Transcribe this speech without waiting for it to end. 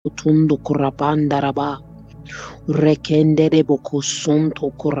Tundo kurabanda raba. Rekendere boko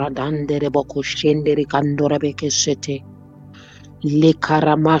sonto kuradandere boko shendere kandora beke sete. Le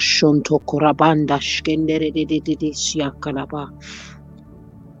karamashonto kurabanda shkendere de siakalaba.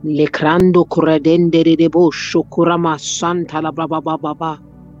 Le krando kuradendere de bosho kurama santa la baba baba.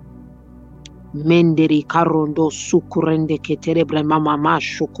 Menderi karondo sukurende keterebre mama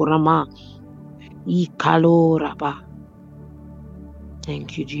masho kurama. I kaloraba.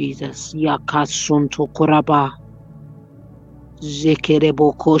 Thank you, Jesus. Yakasonto kuraba.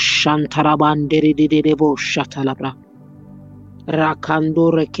 Zekerebo koshantarabandere de shatalabra.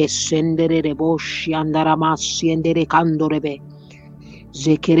 Rakandore kesendere de shiandaramasiendere kandorebe.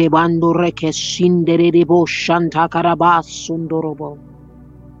 Zekerebandore kesindere de shantakarabasundorobo.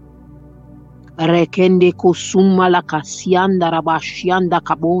 Rekende kusuma la kasiandarabashianda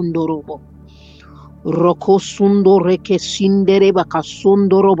kabondorobo. Rokosundo rekesindere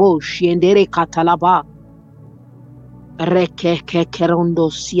bakasundorobo shiendere katalaba.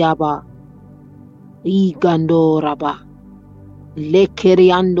 Rekekekerondo siaba. Igandoraba.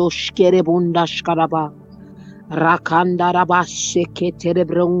 Lekeriando shkerebunda shkaraba. Rakanda raba seketere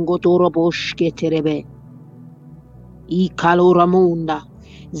brongo torobo shketerebe. Ikaloramunda.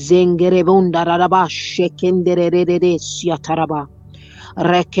 Zengerebunda raba shekendere rede siataraba.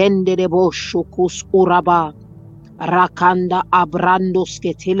 Rekendere boshukus uraba. Rakanda abrando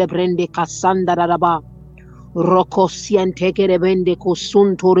sketele brende kasanda raba. Rokosiantekerebende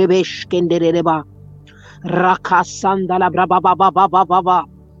kusunto rebesh kendereba. Rakasanda la braba baba baba baba.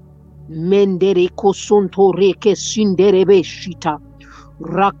 Mendere kusunto reke sinderebe shita.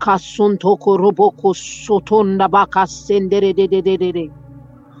 Rakasunto koroboko sotonda baka sendere de.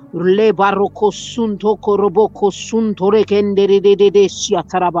 Le baroko sunto koroboko sunto rekendere de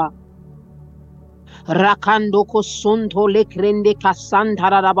siataraba. Rakando kosunto lekrende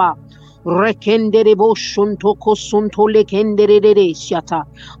kasantaraba. Rekendere boshunto kosunto lekendere de siata.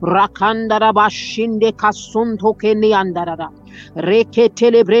 Rakandara bashinde kasunto kene andarada. Reke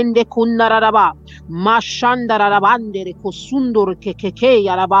telebrende kundaraba. Mashandara bandere kosundor kekeke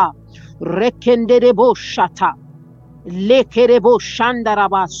yaraba. Rekendere boshata. Lekere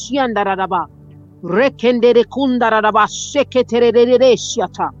boshandaraba siandaraba. Rekendere kundaraba seketere de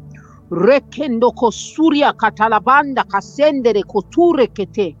siata. Rekendo kosuria katalabanda kasendere koture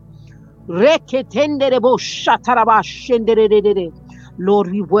kete. Reketendere bo shataraba shendere.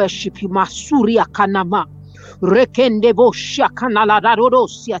 Lord, we worship you. Masuria kanama. Rekende bo shakanala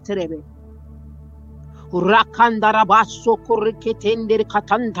darosia terebe. Rakandarabaso koreketendere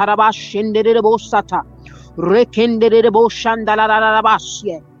katantaraba shendere bo sata. Rekendere bo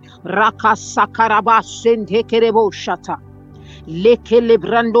shandalarabasye. Rakasakarabasente kerebo shata. Lekele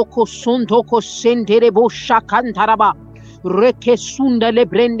brando kosunto kosendere bo shakantaraba. Reke sunda le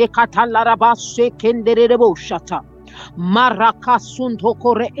brende katalaraba se kendere bo shata. Maraka sunto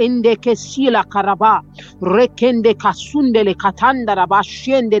kore ende kesila karaba. Rekende kasunde le katandaraba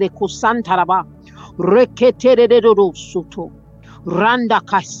shendere kusantaraba. Reketere de do soto. Randa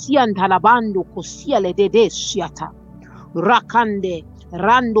kasian talabando kosiale de siata. Rakande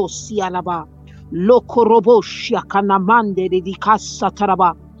rando sialaba. Loko robo shiakanamande de dikasa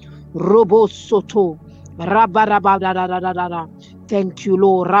taraba. Robo soto. Rabarabadadadadada. Thank you,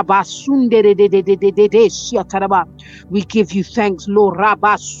 Lord. Rabasunde de siataraba. We give you thanks, Lord.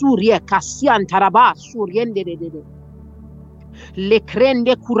 Rabasuria kasian taraba suriende de. Le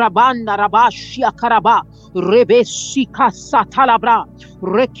krende kurabanda rabashia karaba. Rebesika satalabra.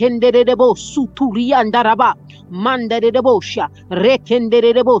 Rekende de debo suturianda raba. Manda de debosha. Rekende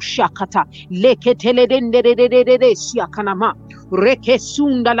de debosha kata. Leketele de sia kanama.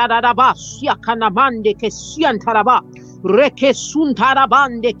 Rekesunda la raba sia kanamande ke siantaraba.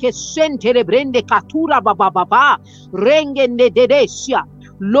 Rekesuntarabande ke sentere brende katura baba baba. Rengende de sia.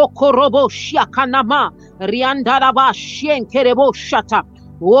 Lokorobo shia kanama. Riandaraba shenkerebo shata.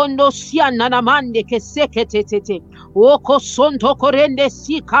 Wondo siana namande ke sekete. Oko sonto korende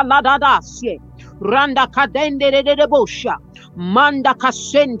sika ladada sie. Randa kadende de bosha. Manda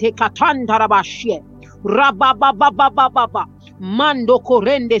kasente katandarabashie. Rababababababa. Mando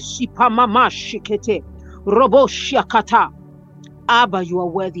korende sipa mama shikete. Roboshia kata. Abba, you are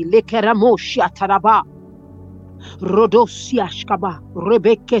worthy. Lekeramoshia taraba. Rodosia shkaba,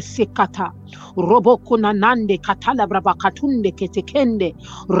 Rebeke sekata, Roboko nanande katala braba katunde ketekende,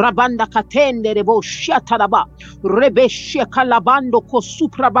 Rabanda katende rebo shataraba, Rebeshe kalabando ko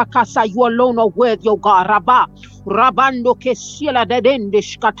suprabakasa, you alone are worthy, O God, Rabba, Rabando kesiela dedende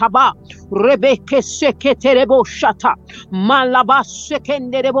shkataba, Rebeke sekete rebo shata, Malaba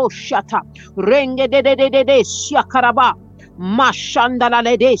sekende rebo shata, Renge de siakaraba, Mashandala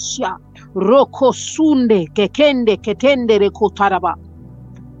ledesia. Roko sunde kekende ketende rekotaraba.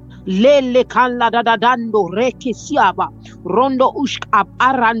 Lele kalla dadadando reke siaba rondo ushk ab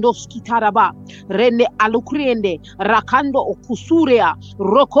arando skitaraba rene alukriende rakando okusurea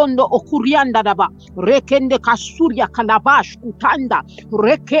rokondo okurianda daba rekende kasuria kalabash kutanda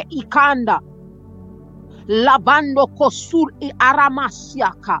reke ikanda labando kosur i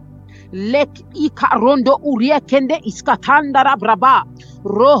aramasiaka lek ika rondo uriekende iskatanda rabraba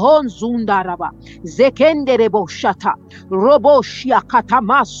rohon zundaraba zekende rebo shata robo shia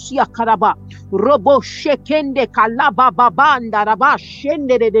katamasia karaba robo shekende kalaba babanda raba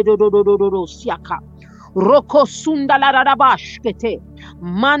shende de siaka roko sundala raba shkete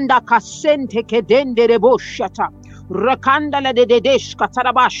manda kasente kedende rebo shata rakandala de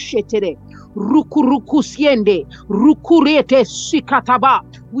shkataraba shetere ruku siende rukurete sikataba.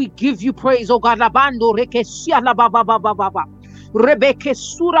 We give you praise, O God. Labando rekesia la baba baba baba. Rebeke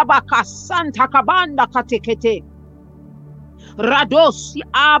surabaka santa kabanda katekete. Radosi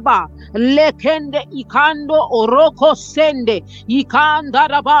aba lekende ikando oroko sende ikanda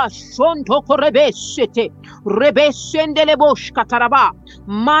raba shonto korebesete rebesende lebosh kataraba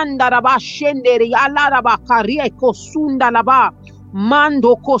manda raba shende yala raba karie kosunda laba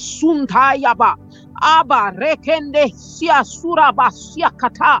mando kosunta yaba aba rekende sia suraba sia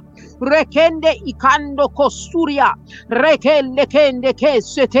kata rekende ikando kosuria rekende kende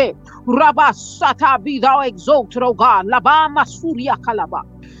kesete Rabasata, be thou exalted, O God. Labama Surya Kalaba.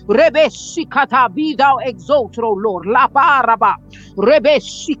 Rebesikata, be thou exalted, O Lord. Labaraba.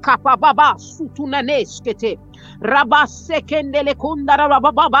 Rebesikapa Baba Sutunaneskete. Rabasekendele Kundara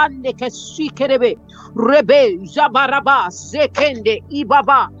Rababande Kesikerebe. Rebe Zabaraba Zekende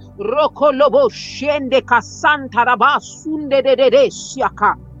Ibaba. Rokolobo Shende Kasanta Rabasunde de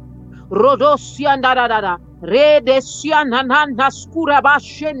Siaka. Rodosiandarada. Redesiananda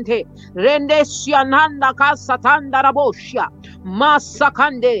Skurabashente, Rendesiananda Kasatanda Raboshia,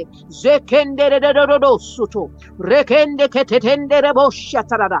 Masakande, Zekende Rodosuto, Rekende Ketetende Reboshia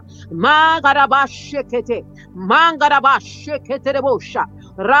Tarada, Magarabashekete, Mangarabashekete Rebosha,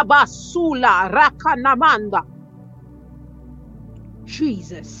 Rabasula Rakanamanda.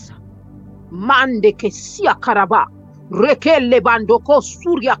 Jesus, Mande Kesia Karaba, Rekele Bandoko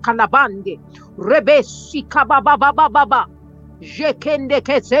Surya Kalabande. Rebesi kababa baba baba jekende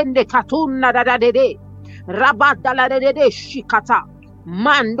kesende katuna dadade rabadala dede shikata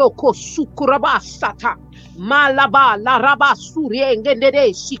mando kosukurabasata malaba la rabasurienge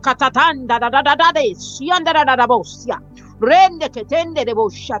dede shikatatanda dadade sianda dadabosia rende ketende de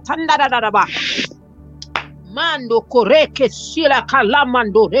bosha tanda dadaba mando koreke sila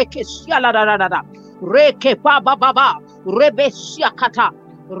kalamando reke siala dadada reke baba baba rebesia kata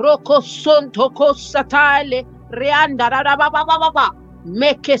Roko sonto kosatale reanda rabababa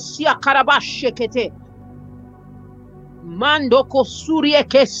mekesia karabashe kete mando kosurie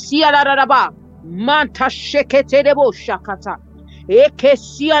kesia raraba manta shekete debo shakata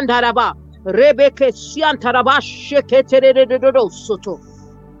ekesia ndaraba rebeke siantarabashe kete de soto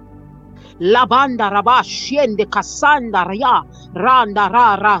Labanda raba shiende kasanda ria randa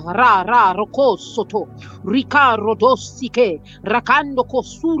ra roko soto rika rodosike rakando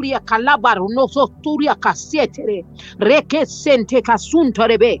kosuria kalabar no soturia kasietere reke sente kasunta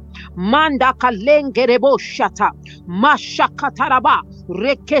rebe manda kalenge rebo shata mashakataraba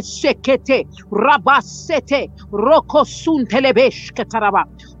reke sekete rabasete roko suntelebesh kataraba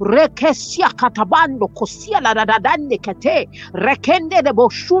reke siakatabando kosia la dadande kate rekende de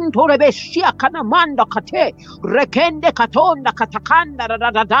boshunto rebesh Kanamanda kate rekende katonda katakanda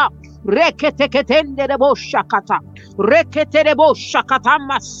da rekete ketende de boshakata rekete de boshakata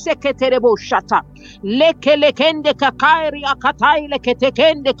masekete de boshata lekende kakairi akatai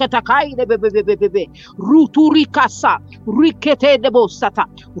leketekende katakai bebe ruturikasa rikete de bosata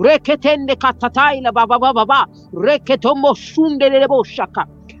reketende katatai la baba reketombo shunde de boshaka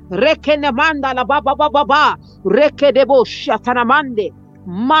rekene manda la baba reke de boshata namande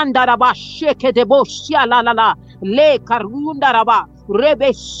Mandaraba sheke de bosia la le karundaraba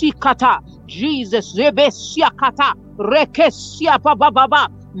rebe sikata Jesus rebe siakata rekesia baba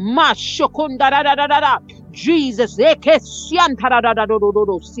mashokundara Jesus ekesiantara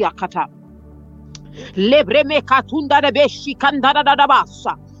siakata lebreme katunda rebe shikandara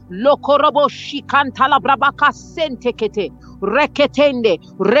basa lokorobo shikantala brabaka sentekete reketende,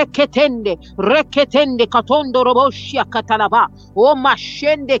 reketende, reketende katondo roboshia katalaba, o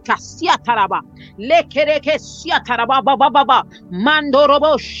mashende kasia taraba, lekereke sia taraba baba, mando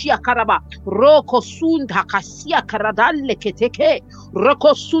roboshia karaba, roko sunda kasia karadalle keteke,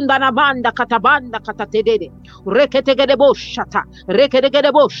 roko sunda nabanda katabanda katatedede, reketegede shata,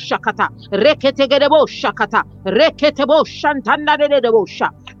 reketegede shakata, reketegede shakata, reketebo shantanda de bosha,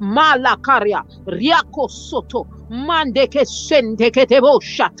 malakaria, riako soto, mande ke sende ke debo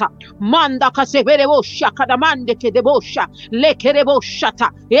shata, manda ka sebebo shakada mande ke debo sha, lekerebo shata,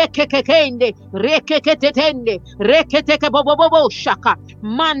 ekekekende, rekeketetende, reketeke bobobo shaka,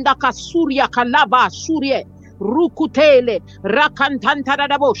 manda ka surya kalaba surye, rukutele, rakantanta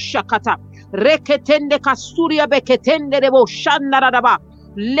debo shakata, reketende ka surya beketende debo shandaradaba,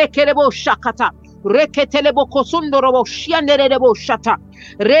 lekerebo shakata, reketelebo kosundorobo shianderebo shata,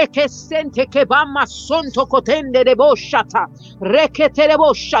 reke sente kebama sonto kotende debo shata,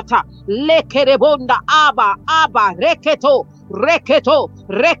 reketelebo shata, lekerebonda aba reketo,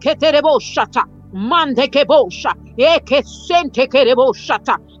 reketelebo shata, mande kebosha, eke sente kerebo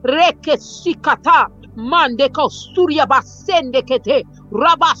shata, reke sikata, mande kosturia basende kete,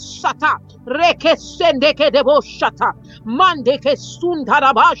 rabasata, reke sende kedebo shata, mande ke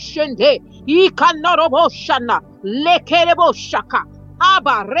sundarabashende, ikanoroboshana, lekereboshaka,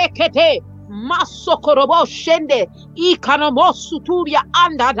 aba rekete, masokoroboshende, ikanomosuturia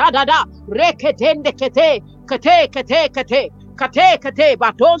anda da, reketende kete,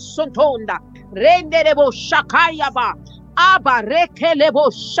 baton sontonda, renderebo shakayaba, aba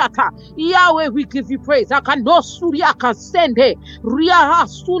rekelebo shata. Yahweh, we give you praise. Akanosuria kasende, ria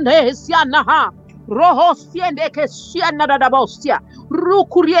sunde sianaha, roho siende ke siana da bostia,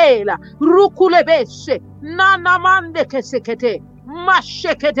 rukuriela, rukulebeshe, nana mande ke sekete,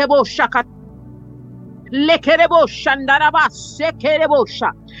 mashekete bo shaka, lekerebo shandaraba sekerebo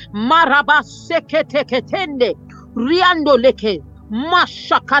sha, maraba sekete ketende, riando leke,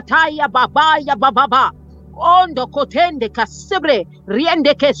 mashakataya bababa, ondo kotende kasibre,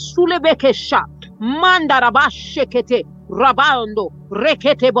 riende ke sulebe ke sha, mandaraba shekete, rabando,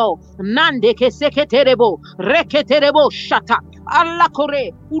 reketebo, nande ke seketerebo, reketerebo shata, alla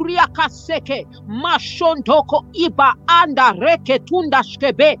kore, uriaka seke, mashontoko iba anda reketunda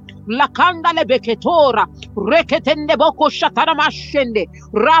shkebe, lakanda lebeketora, reketende boko shatara mashende,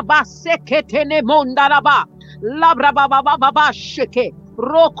 raba seketene mondaraba, labra baba sheke,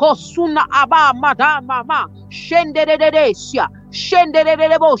 roko suna aba madama ma, shende de desia, shende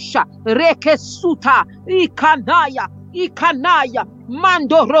de bosha, reke suta, ikanaya,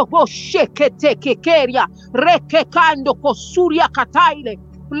 mando robo shekete kekeria, reke kando kosuria kataile,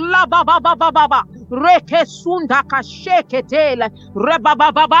 la baba, reke sunda kasheketele,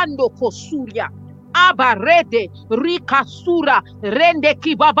 rebababando kosuria. Abarede, rikasura, rende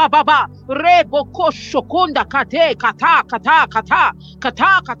kibababa, rebo koshokonda kate, kata,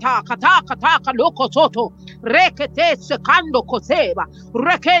 kaloko soto, rekete sekando koseba,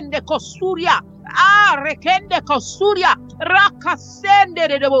 rekende kosuria, rekende kosuria, rakasende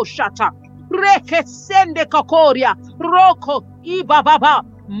de boshata, rekesende kokoria, roko, ibababa,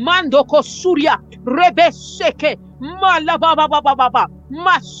 mando kosuria, rebeseke, malababa,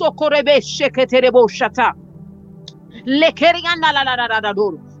 masoko rebeseke terebo shata, lekeriana la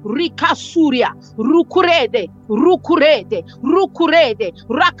doro, rikasuria, rukurede,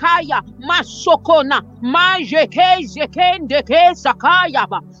 rakaya, masokona, manje kende ke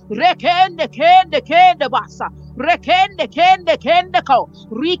sakayaba, rekende kende basa, rekende ko,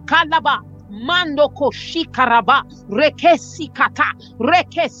 rikalaba, mando ko shikaraba, rekesikata,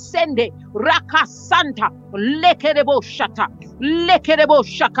 rekesende, rakasanta, lekerebo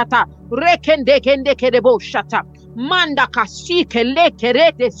shakata, rekende kerebo shata, manda kasike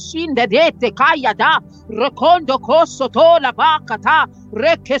lekerete sinde dete kayada, rekondo kosoto la bakata,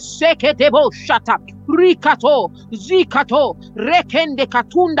 rekeseke debo shata, rikato, zikato, rekende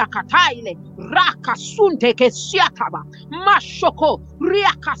katunda kataile, rakasunte ke siataba, mashoko,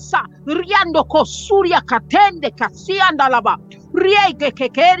 riakasa, riando kosuria katende kasiandalaba, riege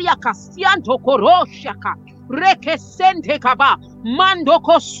kekeria kasianto koroshaka, rekesente kaba, mando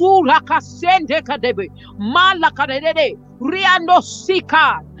kosura kasente kadebe, malakarede, riando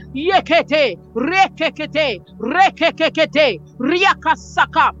sika, yekete, rekekete,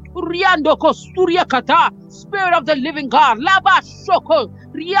 riakasaka, riando kosturia kata, Spirit of the living God, lava shoko,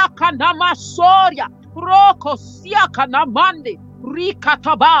 riakanama soria, roko siaka namande,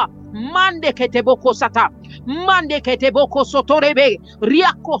 rikataba, mande keteboko sata, Mande ke te boko sotorebe.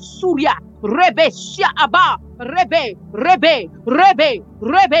 Riako suria. Rebe sia aba. Rebe, rebe, rebe,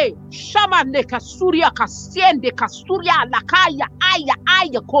 rebe. Shamande kasuria kasiende kasuria lakaya aya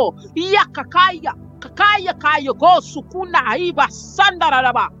aya ko. Yakakaya. Kakaya kaya go sukuna aiba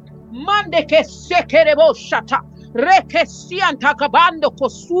sandaraba. Mande ke sekerebo shata. Reke sianta kabando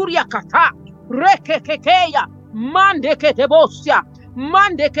kosuria kata. Reke kekeya. Mande ke te bosia.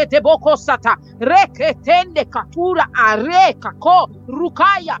 Mande ke te boko sata. Reke tende katura are kako.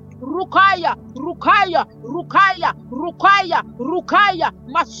 Rukaya. Rukaya. Rukaya. Rukaya. Rukaya. Rukaya.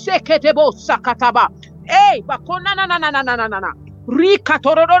 Maseke te bosa kataba. Ey, bakona na na na na na na na.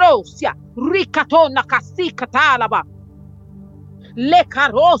 Rikatororosia. Rikatona kasika talaba. Le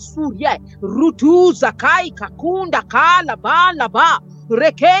karosuye rutuza kai kakunda kala bala ba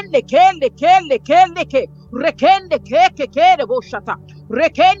rekende kele ke rekende ke boshata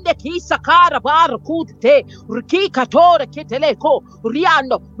rekende kisa kara bar kute rikika tore keteleko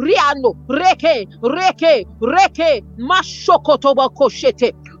riano reke mashokoto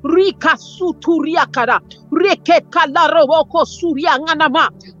bakoshete rika suturia kara reke kalaroboko suria nganama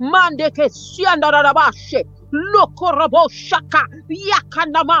mande ke siandarabashe Lokorabo shaka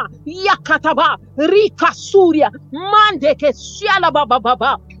yakanama yakataba rika suria mande ke siala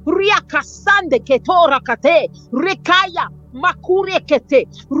baba riaka sande ke tora kate rikaya makure kete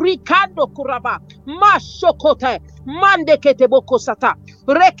rikando kuraba mashokote mande kete bokosata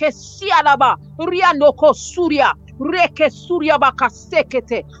reke siala ba riano ko suria reke suria baka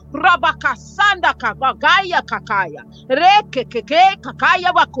sekete rabaka sanda kabagaya kakaya reke keke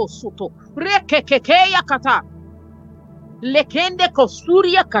kakaya bakosuto reke kekeya kata lekende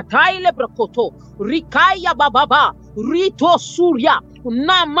kosuria kataile brakoto rikaya bababa rito suria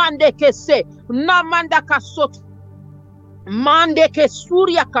na mande kese na manda kasot mande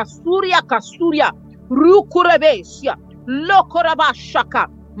kesuria kasuria rukurebesia lokorabashaka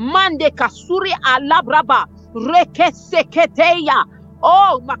mande kasuria alabraba rekeseketeya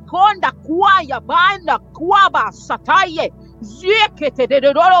oh makonda kuaya banda kuaba sataye zekete de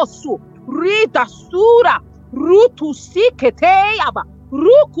dorosu rita sura rutu siketeyaba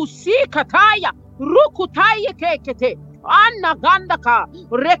ruku sikataya ruku taye kekete anna gandaka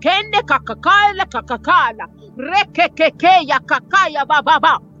rekende kakakala rekekekeya kakaya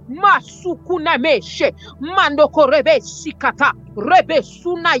bababa masukuna meshe mandoko rebe sikata rebe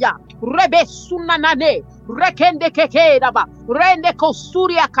sunanane rekende kekeraba rende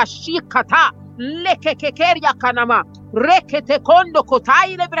kosuria kashikata lekekekeria kanama rekete kondo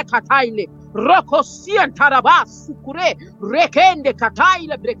kotaile brekataile roko sian tarabas sukure rekende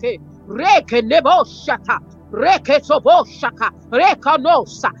kataile breke reke neboshata reke soboshaka reka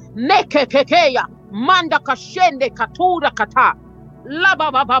nosa neke kekeya manda kashende katura kata la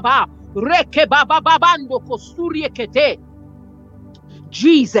baba reke baba babando kosurie kete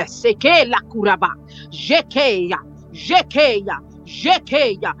Jesus eke la kuraba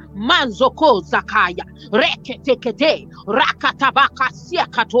jekeya manzoko zakaya reketekete rakatabaka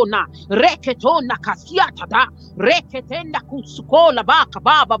siakatona reketona kasiatada reketenda kusukola baka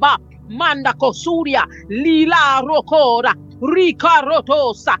baba manda kosuria lila rokora rika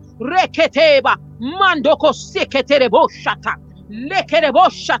rotosa reketeba mando koseketere boshata lekere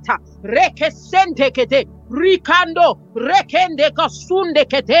boshata rekesente kete rikando rekende kosunde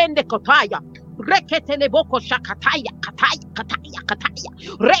ketende kotaya reketele boko shakataya kataya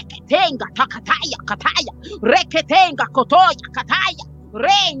reketenga kataya reketenga kotoya kataya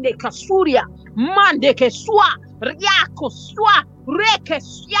rende kasuria mande kesua riako sua reke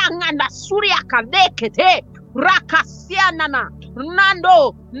sianga na suria kadekete rakasianana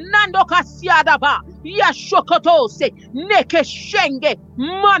nando kasiadaba ya shokotose neke shenge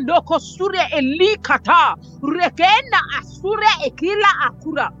mando kosuria elikata rekena asure ekila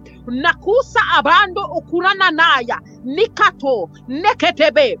akura nakusa abando okurana naya nikato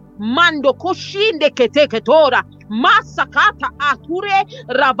neketebe mando koshinde keteketora masakata ature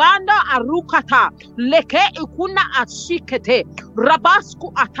rabanda arukata leke ikuna ashikete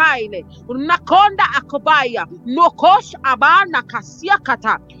rabasku ataile nakonda akobaya nokosh abana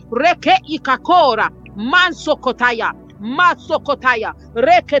kasiakata reke ikakora masokotaya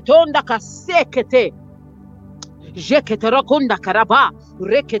reketonda kasekete jekete rakonda karaba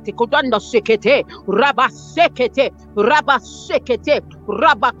rekete kodanda sekete rabasekete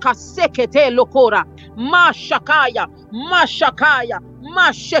rabakasekete lokora mashakaya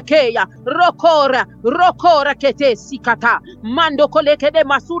mashekeya rokora kete sikata mando kole kede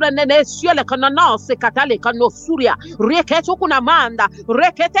masura nene siele kanana se katale kanosuria reketu kuna manda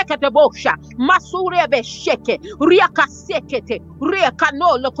rekete kete bosha masuria besheke riaka sekete riaka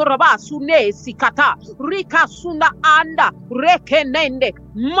no lokoraba sune sikata rika suna anda rekenende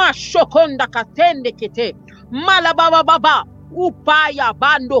mashokonda katende kete malababa baba upaya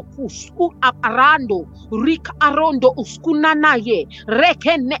bando kusku arando rik arondo uskunanaye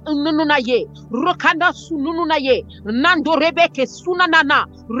rekene ununaye rokanda sununaye nando rebeke sunanana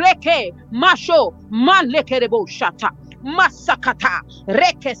reke masho malekerebo shata masakata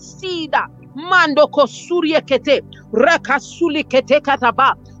reke sida mando kosurie kete reka suli kete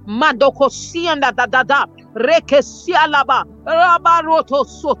kataba mando kosianda da reke sialaba rabaroto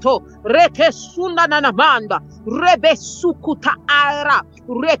soto reke sunanana manda rebe sukuta ara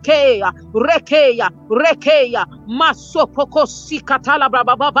rekeya masopoko sikatala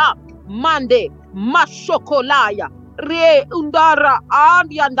baba mande mashokolaya re undara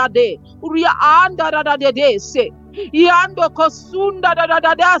andiandade uria andara de se yando kosunda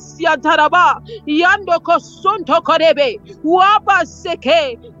da siantaraba yando kosonto korebe waba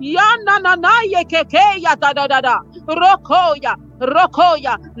seke yana nanaye keke ya da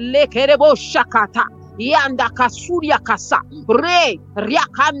rokoya lekerebo shakata yanda kasuria kasa re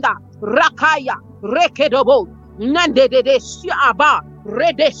riakanda rakaya rekedobo nande de siaba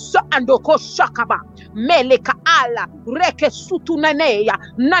redeso andoko shakaba meleka ala reke sutunaneya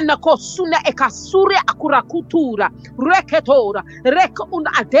nanako suna ekasure akurakutura reketora reke un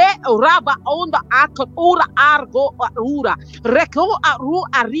ade raba onda akura argo ura reko aru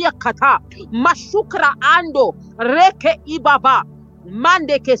aria kata mashukra ando reke ibaba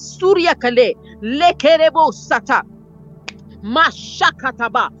mande ke surya kale lekerebo sata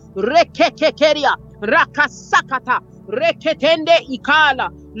mashakataba rekekekeria rakasakata reketende ikala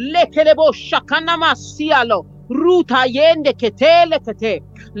lekelebo shakana masialo ruta yende ketele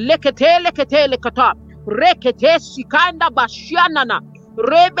leketele kata rekete sikanda bashianana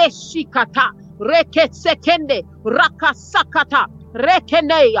rebe sikata reketsekende rakasakata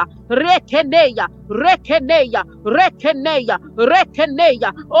rekeneya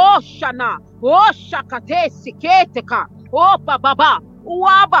oshana oshakate siketeka opa baba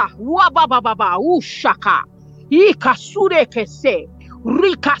waba baba ushaka ikasure kese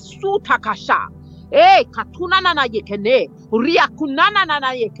rikasuta kasha katunana na yekene riakunana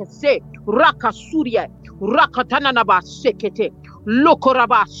na yekese rakasuria rakatana na basekete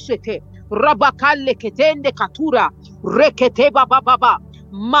lokoraba sete rabakale ketende katura rekete baba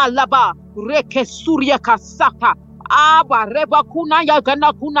malaba rekesuria kasaka aba reba kuna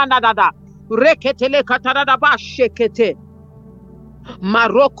yagana kuna nadada reketele katarada bashekete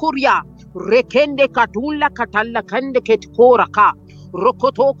marokuria rekende katula katalla kande ketkoraka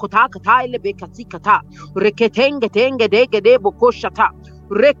rokoto kota kataile bekasikata reketenge tenge de bokoshata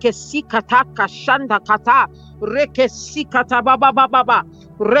rekesikata kashanda kata rekesikata baba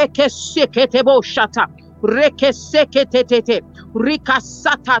rekesekete boshata rekesekete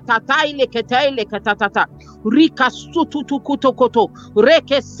rikasata tataile ketaile katatata rikasututukutokoto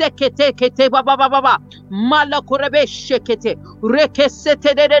rekesekete kete baba malakurebe shekete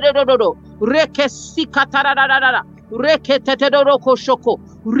rekesete de rekesikata rekete roko shoko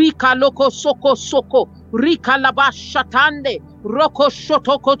rika loko soko rika labashatande roko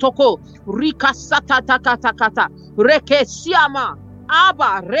shotoko toko rika sata takata reke siama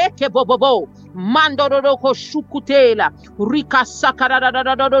aba reke bobobo mandoroko shukutela rika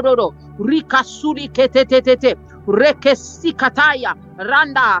sakararararararo rika suri ketetete reke sikataya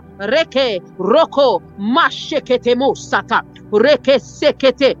randa reke roko mashekete mosata reke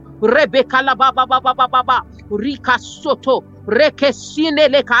sekete rebeka la baba rika soto reke sine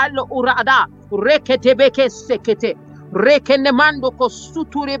le kalo urada reke tebeke sekete reke nemando ko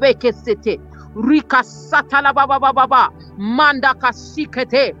suturebeke sete rika satala baba manda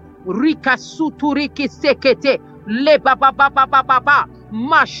kasikete rika suturiki sekete le baba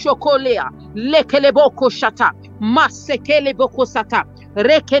mashokolea lekeleboko shata masekele boko sata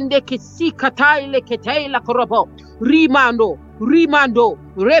rekende kisikata ile ketela korobo rimando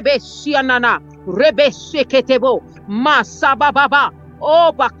rebe sianana rebe seketebo masababa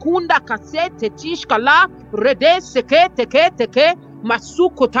o bakunda kasete tishkala rede sekete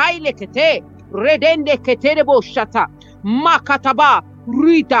masuko taile kete redende keterebo shata makataba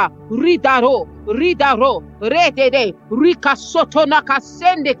ridaro redede rika sotona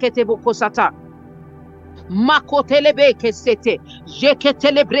kasende ketebo kosata makotelebe kesete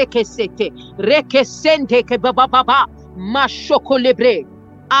jeketelebre kesete rekesende ke baba mashokolebre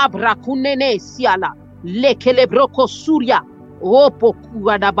abra kunene siala lekelebroko surya Opo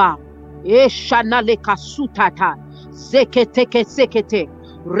kuadaba. Eshana le kasutata. Zekete sekete.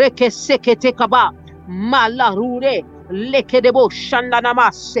 Reke sekete kaba. Malarure. Lekedebo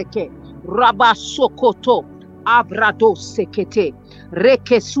shandanama seke. Rabasokoto. Abrado sekete.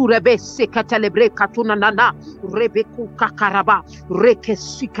 Reke surebe sekatelebre katuna nana. Rebeku kakaraba. Reke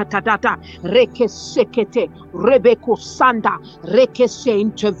sikatadada. Reke sekete. Rebeku sanda. Reke se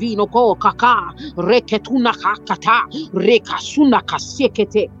intervino ko kaka. Reke tuna kakata. Reka suna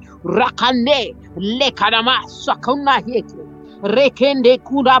kasekete. Rakane. Lekanama sakuna heke. Rekende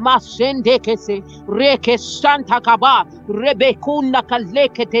kurama sende kese. Reke santa kaba. Rebekuna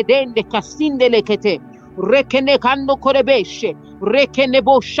kalekete dende kasinde lekete. Rekene kando korebeshe, rekene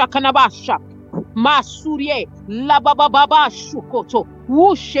bo shakanabasha, masurie, labababa shukoto,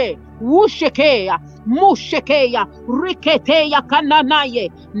 wushekeya, mushekeya, riketeya kananaye,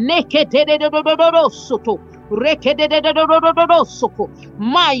 nekete de soto, rekede de soko,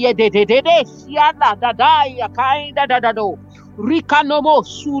 maye de siana dadaya kainda dadado, rikanomo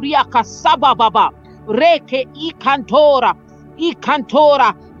suria kasaba baba, reke ikantora,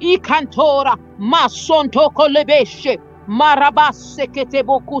 masonto kolebeshe, marabase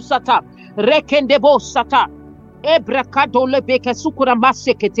ketebo kusata, rekendebo sata, ebrakado lebeke sukura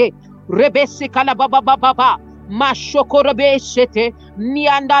masekete, rebese kalababa, mashoko rebesete,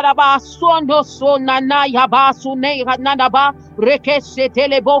 niandaraba sondo sonana yabasu ne nanaba, rekesete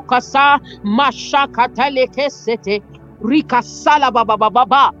lebo kasa, mashakata lekesete, rika sala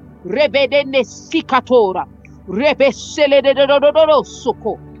baba, rebede ne sikatora, rebesele de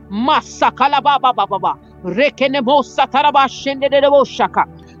soko, masakala baba, rekene bosa taraba shende de boshaka,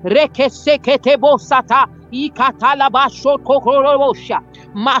 reke sekete bosata, ikatala basho kokorobosha,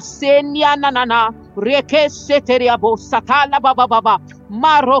 masenia nanana, reke seteria bosata la baba,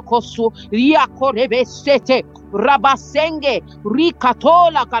 marokosu, riakorebe sete, rabasenge,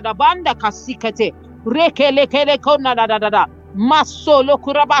 rikatola kadabanda kasikete, reke lekele kona da. Masolo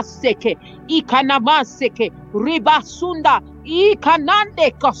kurabaseke, ikanamaseke, ribasunda,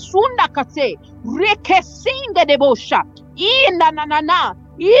 ikanande kasunda kase, rekesinge debosha,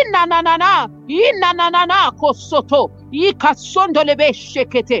 inanana kosoto, ikasondo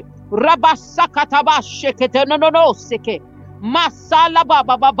lebeshekete, rabasakataba shekete, no seke, masala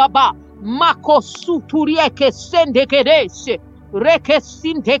baba, makosuturieke sende kedese,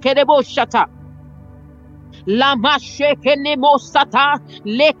 rekesinte kedeboshata. La mashekene mosata,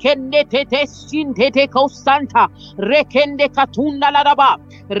 lekende tete sintete kosanta, rekende katunda laraba,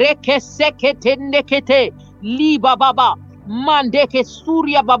 reke seketende kete, liba baba, mandeke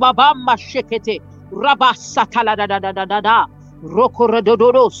surya baba mashekete, rabasata la da, roko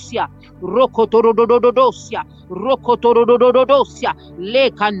rododorosia,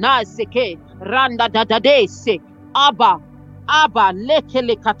 leka naseke, randa dadadese, aba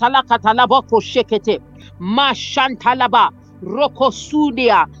lekele katala boko shekete, mashantalaba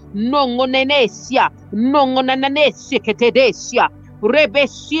rokosudia nongonenesia ketedesia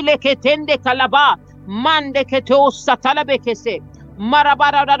rebesile ketende kalaba mande keteo satalabekese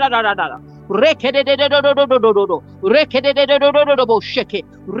marabara rekedede bosheke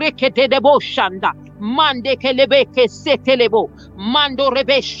rekedede boshanda mande kelebeke setelebo mando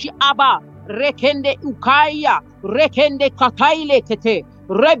rebeshi aba rekende ukaya rekende kataile kete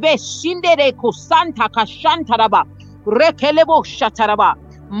rebe shindere kusanta kashantaraba rekelebo shataraba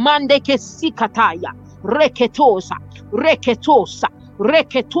mandeke sikataya reketosa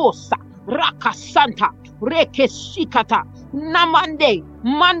rakasanta rekesikata namande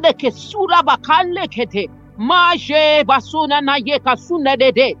mandeke suraba kalekete maje basuna na yeka suna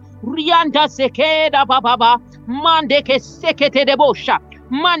dede rianda sekeda baba mandeke sekete de bosha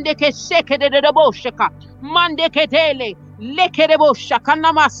mandeke sekete de boshaka mandeke tele lekerebo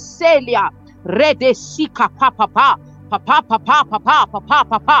shakanama selia rede sika papa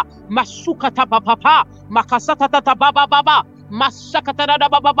masukata papa makasata tata baba masakata da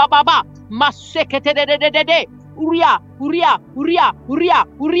baba masekete de uria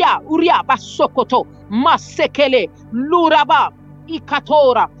basokoto masekele luraba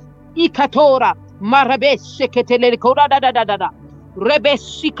ikatora marabe sekete le koda da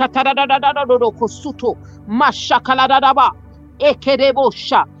rebesi katara do kosuto mashakala dadaba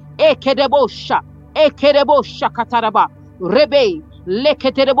ekedebosha kataraba rebe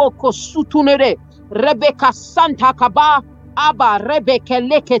leketerebo kosutunere rebeka santa kaba aba rebeke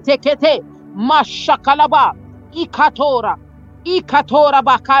leketekete mashakalaba ikatora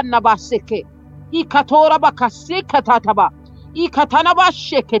bakana baseke ikatora bakasika tataba ikatanaba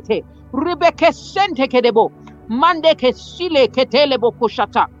shekete rebeke sente kedebo mande ke sile ketelebo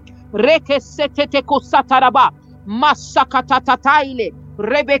kushata reke setete kusataraba masakatataile,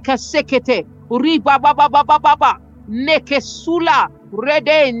 rebeke sekete, riba baba baba baba, nekesula,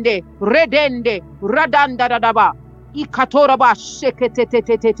 redende, radanda dadaba, ikatoraba sekete,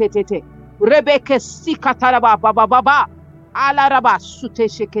 rebeke sikataraba baba baba, alaraba sute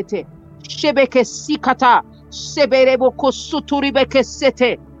sekete, shebeke sikata, sebereboko suturibeke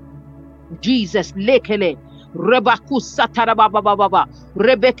sete, Jesus lekele, rebaku sataraba baba baba,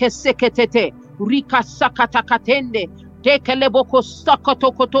 rebeke sekete, rika sakata katende, tekele boko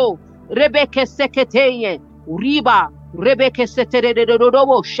sakotokoto, rebeke seketeye, riba, rebeke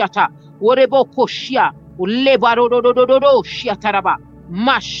seteredodobo shata, oreboko shia, lebarodododo shiataraba,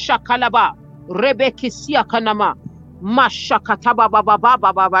 mashakalaba, rebeke siakanama, mashakataba baba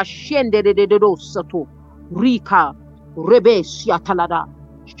baba baba, shende de sato, rika, rebe siatalada,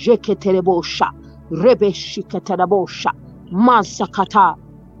 jeketerebosha, rebe shiketerabosha, masakata.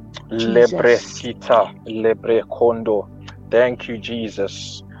 Lebresita, lebrekondo. Thank you,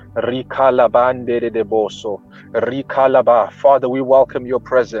 Jesus. Rikalabande de boso. Rikalaba. Father, we welcome your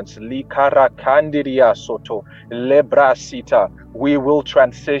presence. Likara kandiria soto. Lebrasita. We will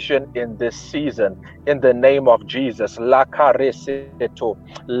transition in this season in the name of Jesus. Lakareseto.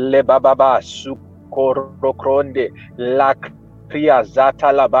 Lebababa sukorokronde. Lakria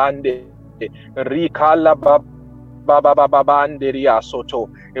zata labande. Rikalaba.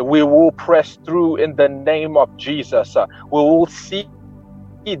 We will press through in the name of Jesus. We will see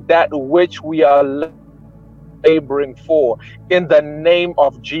that which we are laboring for in the name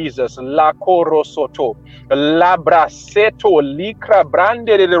of Jesus. La korosoto, labra seto, likra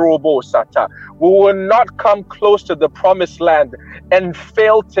brande de robosata. We will not come close to the promised land and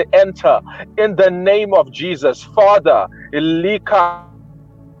fail to enter in the name of Jesus. Father, lika,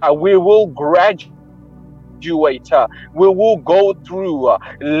 we will graduate. We will go through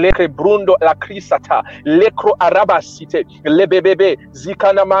Lekre Brundo la Crisata, Lekro Arabasite, Lebebebe,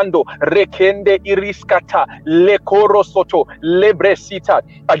 Zikanamando, Rekende Iriskata, Lekoro Soto, Lebresita.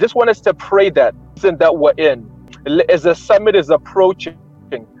 I just want us to pray that we're in. As the summit is approaching,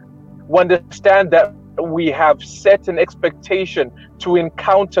 we understand that we have set an expectation to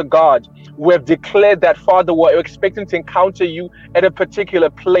encounter God. We have declared that, Father, we're expecting to encounter you at a particular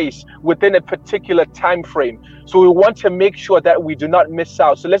place within a particular time frame. So we want to make sure that we do not miss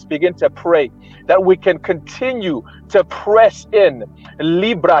out. So let's begin to pray that we can continue to press in.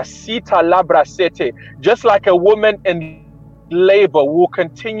 Libra sita labra sete, just like a woman in labor will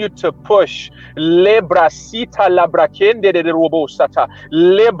continue to push. Lebra sita labra kende de robo sata,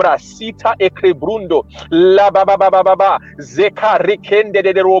 lebra sita ekrebrundo, la baba baba baba, zeka rekende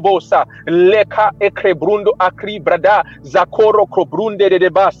de robosa, leka ekrebrundo akri brada, zakoro krobrunde de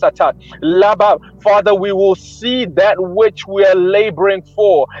basata, laba. Father, we will see that which we are laboring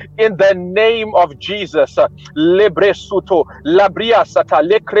for in the name of Jesus. Lebre suto, labria sata,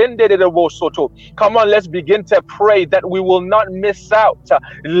 lekrende de robo soto. Come on, let's begin to pray that we will not miss out.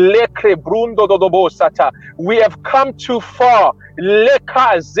 Lekre brundo dodobosata. We have come too far.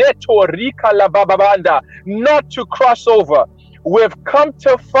 Leka zeto rika la bababanda. Not to cross over. We've come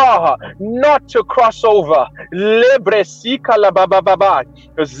too far not to cross over. Lebre sika la babababa.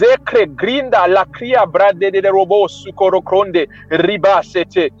 Zekre grinda la kria brade de robo sukoro kronde riba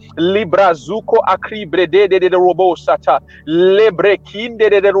sete. Libra zuko akri brede de robo sata. Lebre kinde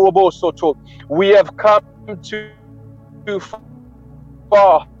de robo soto. We have come too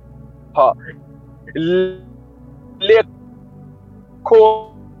far.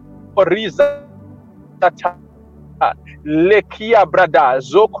 Lekia brada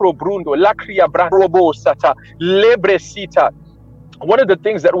zokro brundo lakria robo sata lebresita. One of the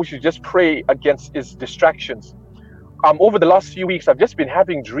things that we should just pray against is distractions. Over the last few weeks, I've just been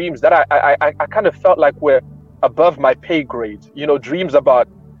having dreams that I kind of felt like we're above my pay grade. You know, dreams about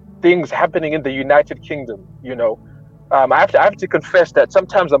things happening in the United Kingdom. You know, I have to confess that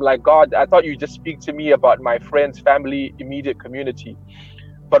sometimes I'm like, God, I thought you just speak to me about my friends, family, immediate community.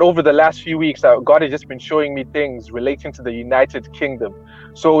 But over the last few weeks, God has just been showing me things relating to the United Kingdom.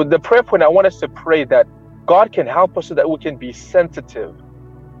 So the prayer point, I want us to pray that God can help us so that we can be sensitive,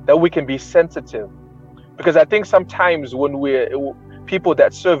 Because I think sometimes when we're people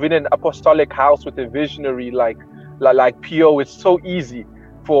that serve in an apostolic house with a visionary like P.O., it's so easy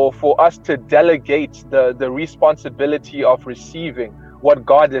for us to delegate the responsibility of receiving what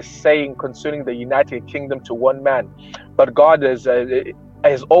God is saying concerning the United Kingdom to one man. But God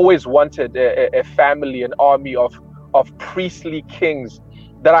has always wanted a family, an army of priestly kings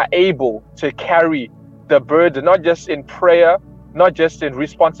that are able to carry the burden, not just in prayer, not just in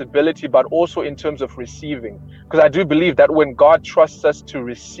responsibility, but also in terms of receiving. Because I do believe that when God trusts us to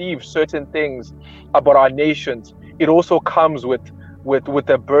receive certain things about our nations, it also comes with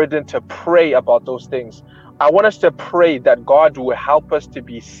a burden to pray about those things. I want us to pray that God will help us to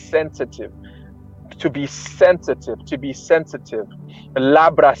be sensitive, to be sensitive, to be sensitive.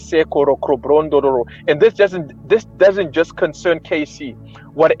 Labra sekoro krobrondoro. And this doesn't just concern KC.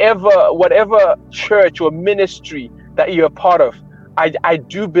 Whatever church or ministry that you're a part of, I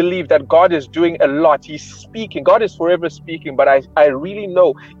do believe that God is doing a lot. He's speaking. God is forever speaking. But I really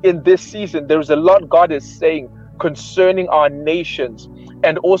know in this season there's a lot God is saying concerning our nations,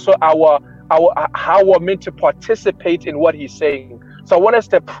 and also our how we're meant to participate in what He's saying. So I want us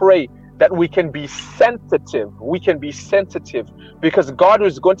to pray that we can be sensitive. We can be sensitive because God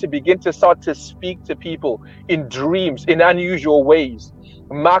is going to begin to start to speak to people in dreams, in unusual ways,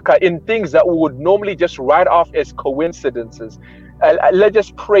 Maka, in things that we would normally just write off as coincidences. Let's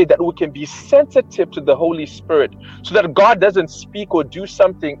just pray that we can be sensitive to the Holy Spirit so that God doesn't speak or do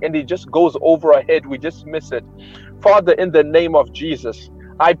something and it just goes over our head. We just miss it. Father, in the name of Jesus,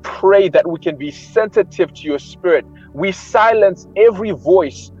 I pray that we can be sensitive to your Spirit. We silence every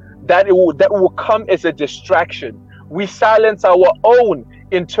voice that will come as a distraction. We silence our own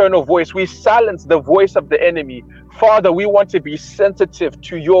internal voice. We silence the voice of the enemy. Father, we want to be sensitive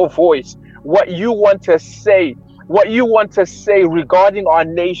to your voice, what you want to say, regarding our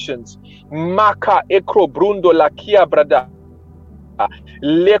nations. Maka ekro brundo la kia brada.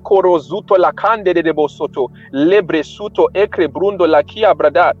 Le corozuto la cande de bosoto, lebre suto ekre brundo la kia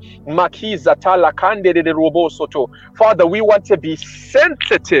brada, makizata la cande de robosoto. Father, we want to be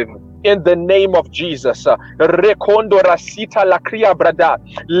sensitive in the name of Jesus. Rekondo rasita la kria brada,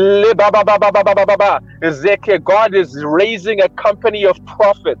 le baba baba baba baba. Zeke, God is raising a company of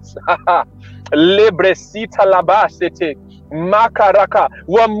prophets. Lebre sita la basete. Makaraka.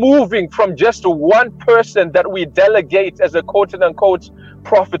 We're moving from just one person that we delegate as a quote unquote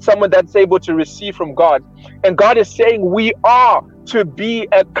prophet, someone that's able to receive from God. And God is saying we are to be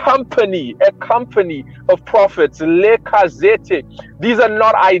a company of prophets. Lekazete. These are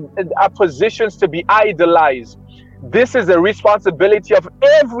not positions to be idolized. This is a responsibility of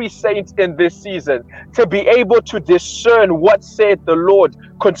every saint in this season to be able to discern what saith the Lord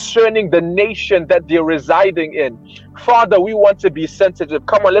concerning the nation that they're residing in. Father, we want to be sensitive.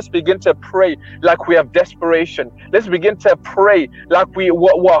 Come on, let's begin to pray like we have desperation. Let's begin to pray like we're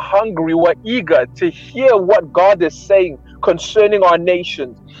hungry, we're eager to hear what God is saying concerning our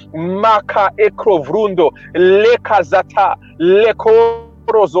nations. Maka ekrovrundo, lekazata, leko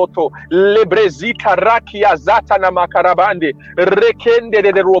rozoto, lebrezita rakia zata na makarabande, rekende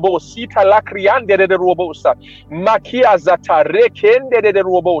de robo, sita lakriande de robosa, makia zata, rekende de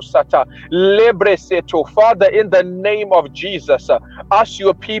robosata, lebreseto. Father, in the name of Jesus, us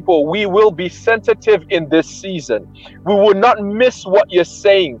your people, we will be sensitive in this season. We will not miss what you're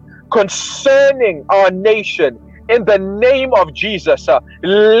saying concerning our nation. In the name of Jesus,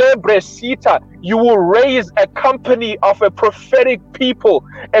 Lebresita, you will raise a company of a prophetic people,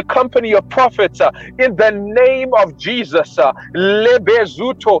 a company of prophets. In the name of Jesus,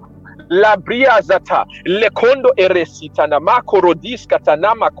 Lebezuto, Labriazata, Lekondo eresita na makoro diskata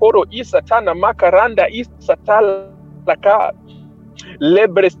na makoro isatana makaranda isatalaka,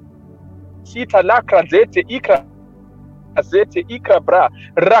 Lebresita lakrazete ikra zete ikabra,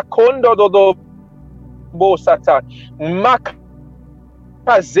 rakondo dodo bosata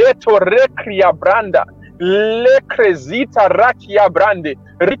makazeto rekria branda lekrezita rakia brande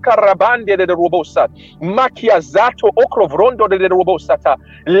rikarabande de robosa makiazato okrovrondo de robosata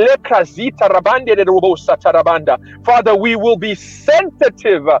lekrazita rabande de robosata rabanda. Father, we will be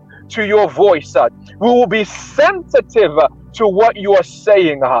sensitive to your voice. We will be sensitive to what you are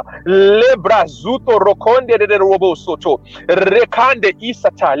saying. Lebrazuto rokonde de robosoto rekande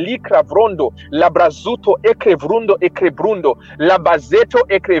isata likra vrondo labrazuto ekrevrundo ekrebrundo labazeto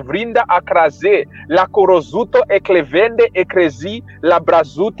ekrevrinda akraze la corozuto eklevende ekrezi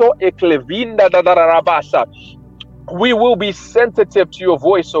labrazuto eklevinda dadarabasa. We will be sensitive to your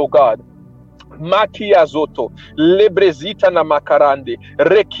voice, O God. Makia zoto lebrezita na makarande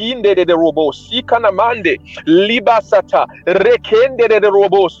rekinde de robo sika na mande libasata rekende de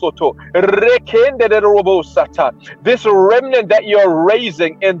robo soto rekende de robo sata. This remnant that you're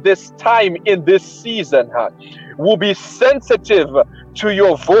raising in this time, in this season, will be sensitive to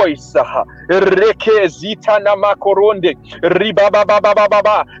your voice. Reke zita na makoronde ribaba baba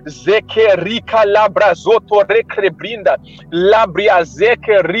baba zeke rika labra zoto rekrebrinda labria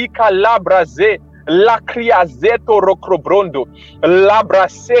zeke rika labra ze La criazeto rocrobrondo. Labra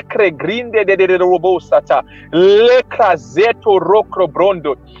secre grinde de robosata. Le crazeto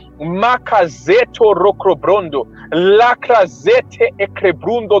rocrobrondo. Macazeto rocrobrondo. La crazete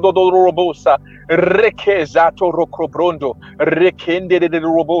ecrebrundo do robosa. Rekezato rocrobrondo. Rekende de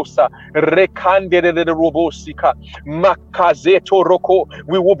robosa. Rekande de robosica. Makazeto roko.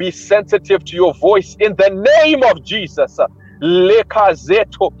 We will be sensitive to your voice in the name of Jesus. Le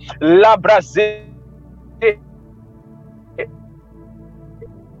cazeto. Labrazete.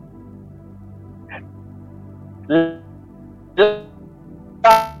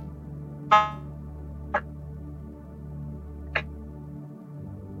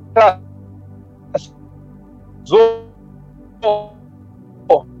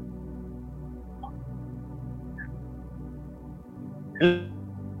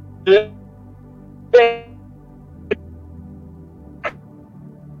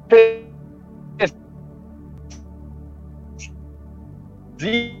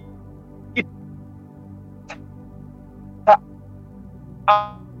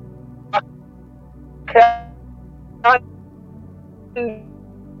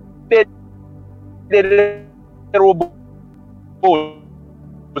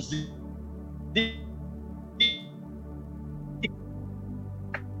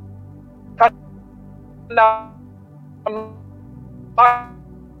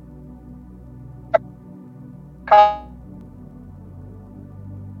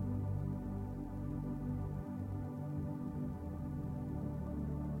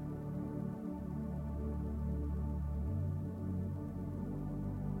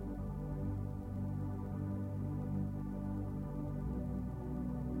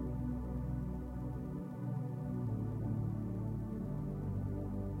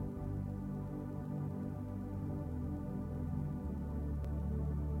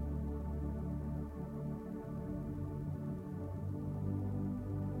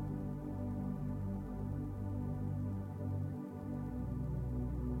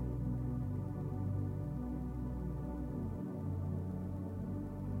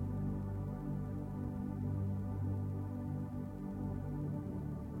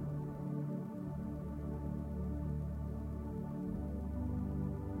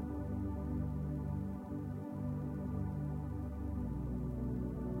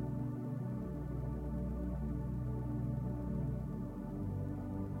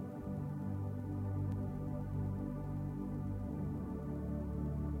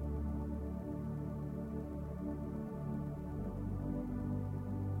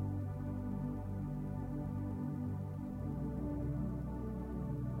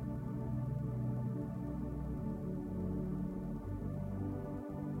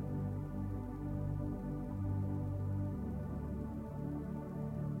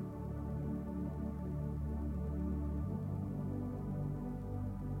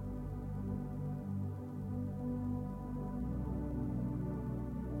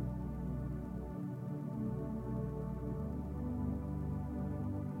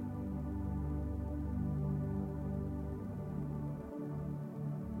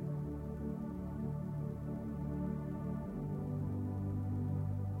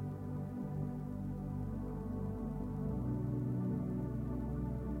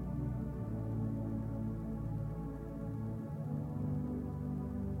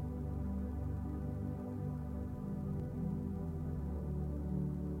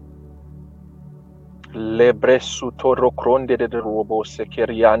 Lebresu toro kronde de robose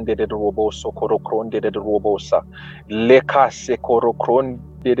keriande de roboso koro kronde de robosa leka se koro kronde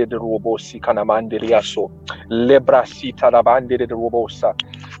de robosi kanamande riaso lebrasita labande de robosa.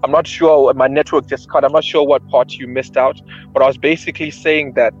 I'm not sure, my network just cut. I'm not sure what part you missed out, but I was basically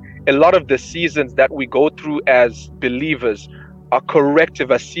saying that a lot of the seasons that we go through as believers are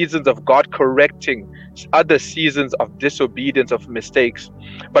corrective, as seasons of God correcting other seasons of disobedience, of mistakes.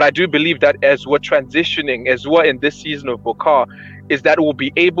 But I do believe that as we're transitioning, as we're in this season of Bokar, is that we'll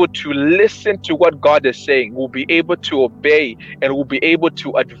be able to listen to what God is saying. We'll be able to obey, and we'll be able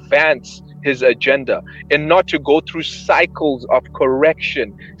to advance his agenda, and not to go through cycles of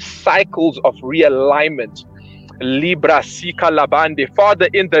correction, cycles of realignment. Libra Sika Labande. Father,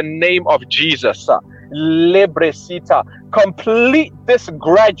 in the name of Jesus, Lebresita, complete this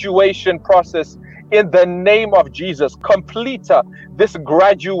graduation process in the name of Jesus. Complete this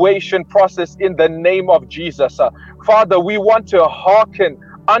graduation process in the name of Jesus. Father, we want to hearken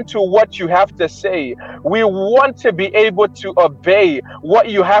unto what you have to say. We want to be able to obey what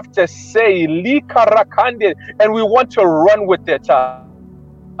you have to say. Likarakande, and we want to run with it.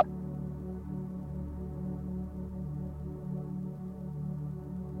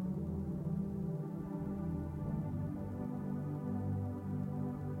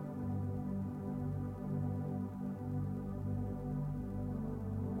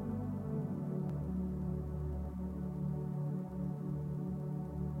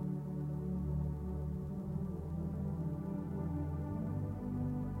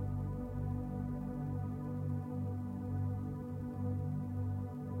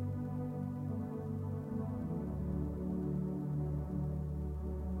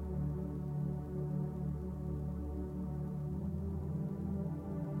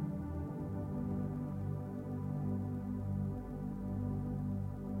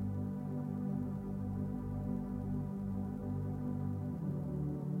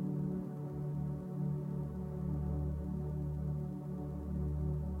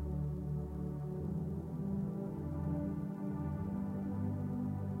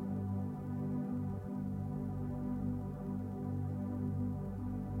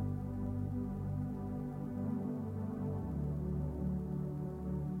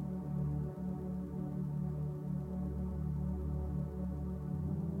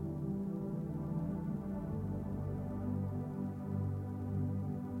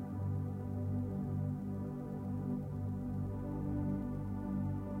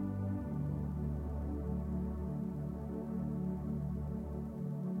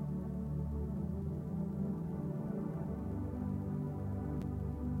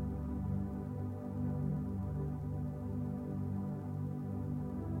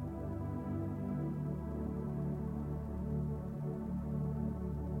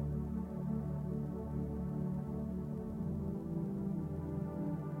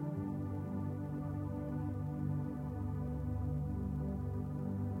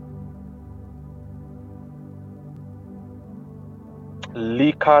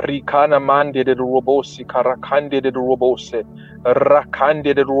 Lika rikana mande de robosi karakande de robose.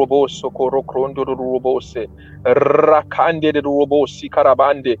 Rakande de roboso korokrondo de robose. Rakande de robosi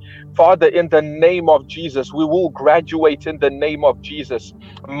karabande. Father, in the name of Jesus, we will graduate in the name of Jesus.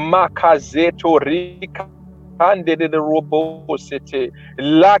 Makazeto rika ande de robosete.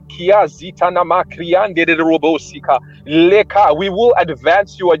 Lakia zitana makriande de robosika. Leka, we will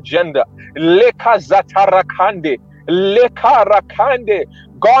advance your agenda. Leka zatarakande. Lekarakande.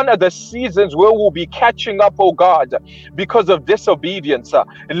 Gone are the seasons where we'll be catching up, oh God, because of disobedience.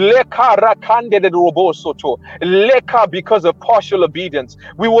 Lekarakande de robosoto. Leka, because of partial obedience.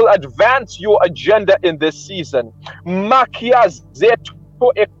 We will advance your agenda in this season. Makia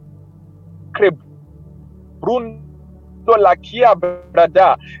zeto ekrebrundo lakia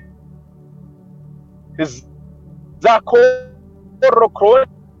brada. Zako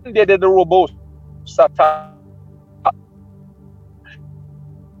rokronde de robosata.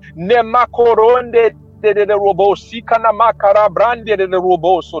 Nemakoronde de robo sikana makara brande de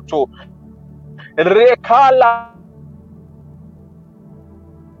robo soto rekala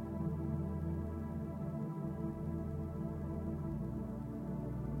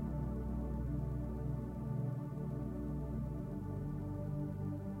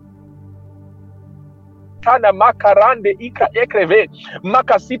tana makarande ika ekreve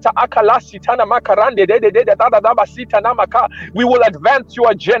makasita akalasi tana makarande de da da basita na maka. We will advance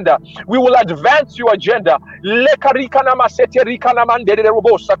your agenda. We will advance your agenda. Lekarika na masete rika na mande de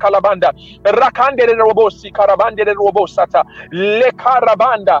robosa kalabanda rakande de robosi karabande de robosata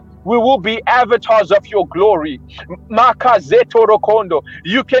lekarabanda. We will be avatars of your glory. Makazeto rokondo.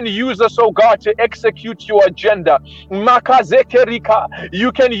 You can use us, oh God, to execute your agenda. Makazekerika.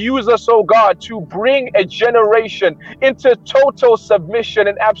 You can use us, oh God, to bring a generation into total submission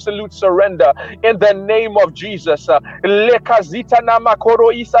and absolute surrender in the name of Jesus. Lekazita na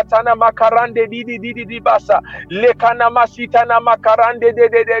makoro isatana makarande di basa. Lekana masita na makarande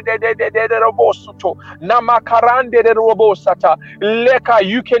de robosuto. Na makarande de robosata. Leka,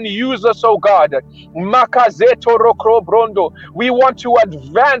 you can use us, oh God. Makazeto rokro brondo. We want to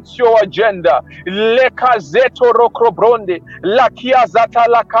advance your agenda. Lekazeto rokro bronde. Lakia zata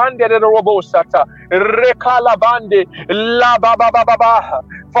lakande de robosata. Rekalabande. La ba ba ba ba ba.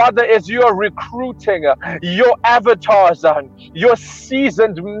 Father, as you are recruiting your avatars, your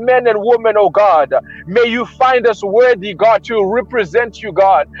seasoned men and women, oh God, may you find us worthy, God, to represent you,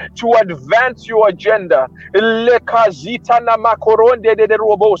 God, to advance your agenda. Lekazita na makoronde de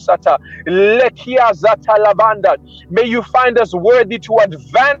robosata. Lekia zata labanda. May you find us worthy to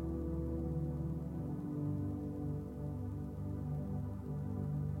advance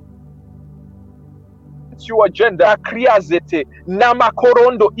your agenda. Kriazete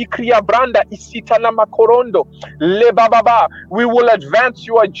namakorondo ikria branda isita namakorondo le bababa. We will advance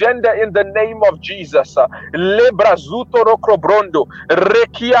your agenda in the name of Jesus. Le brazuto rokrobrondo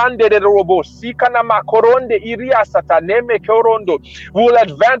rekiande de robo sika namakoronde iria sataneme korondo. We will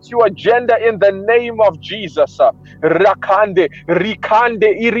advance your agenda in the name of Jesus. Rakande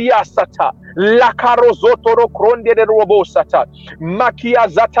rikande iria sata la karozoto rokronde de robo sata makia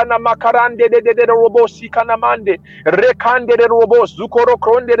zatana makarande de robo sikanamande rekande de robo zukoro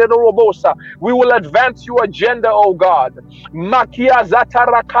kronde de robosa. We will advance your agenda, oh God. Makia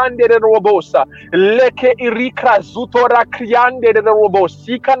zatara kande de robosa leke irika zutora kriande de robo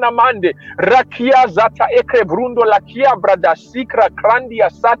sikanamande rakia zata ekre brundo lakia brada sikra krandia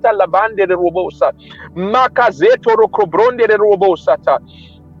sata labande de robosa makazeto rokrobronde de robosata.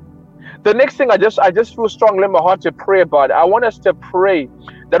 The next thing I just feel strongly in my heart to pray about. I want us to pray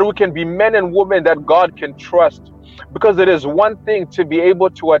that we can be men and women that God can trust. Because it is one thing to be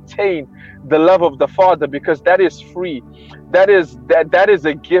able to attain the love of the Father, because that is free. That is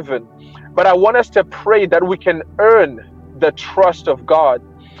a given. But I want us to pray that we can earn the trust of God.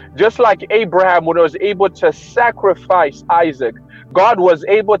 Just like Abraham, when he was able to sacrifice Isaac, God was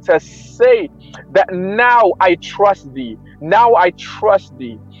able to say that now I trust thee. Now I trust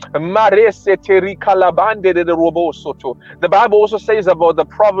thee. The Bible also says about the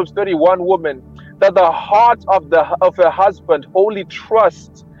Proverbs 31 woman that the heart of her husband wholly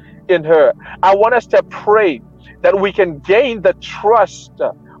trusts in her. I want us to pray that we can gain the trust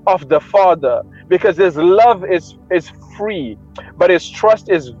of the Father, because his love is free, but his trust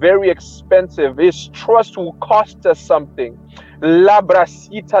is very expensive. His trust will cost us something. We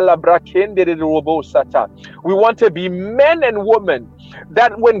want to be men and women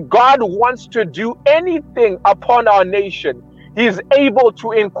that when God wants to do anything upon our nation, he's able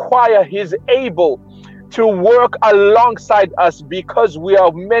to inquire, he's able to work alongside us, because we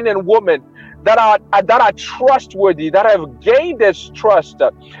are men and women that are trustworthy, that have gained this trust.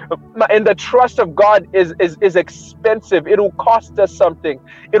 And the trust of God is expensive. It will cost us something.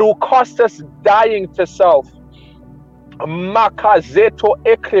 It will cost us dying to self. Makazeto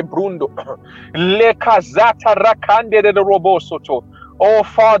ekrebrundo lekazata rakande de robosoto. Oh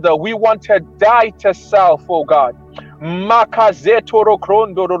Father, we want to die to self, oh God. Makazeto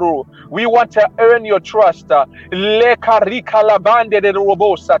rokrondo. We want to earn your trust. Lekarika labande de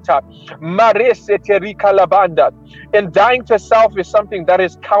robosata. Maresete rika labanda. And dying to self is something that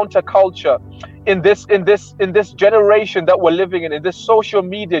is counterculture in this generation that we're living in this social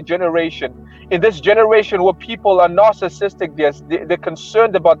media generation, in this generation where people are narcissistic. They're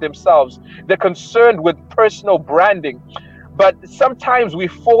concerned about themselves. They're concerned with personal branding. But sometimes we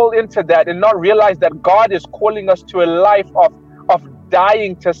fall into that and not realize that God is calling us to a life of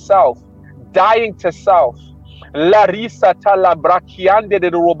dying to self. Dying to self. Larisa talabrakiande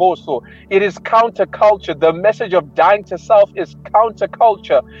de roboso. It is counterculture. The message of dying to self is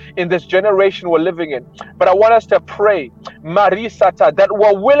counterculture in this generation we're living in. But I want us to pray, Marisata, that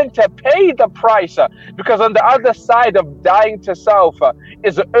we're willing to pay the price, because on the other side of dying to self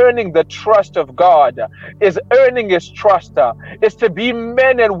is earning the trust of God, is earning His trust, is to be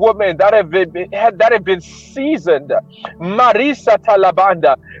men and women that have been seasoned, Marisata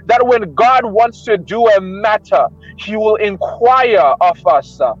labanda, that when God wants to do a matter, He will inquire of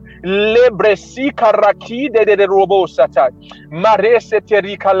us. Lebresika rakide de robosata. Maresete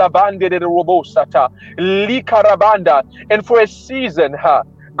rika labande de robosata. Likarabanda. And for a season,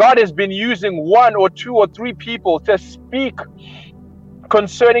 God has been using 1 or 2 or 3 people to speak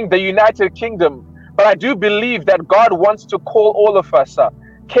concerning the United Kingdom. But I do believe that God wants to call all of us,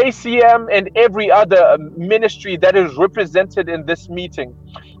 KCM and every other ministry that is represented in this meeting.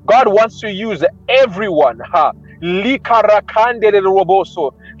 God wants to use everyone, that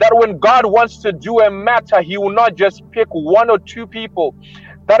when God wants to do a matter, He will not just pick 1 or 2 people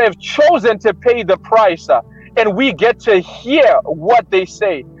that have chosen to pay the price, and we get to hear what they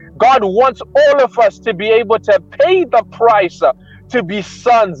say. God wants all of us to be able to pay the price, to be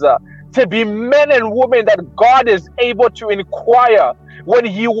sons, to be men and women that God is able to inquire when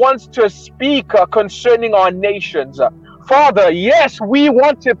He wants to speak concerning our nations. Father, yes, we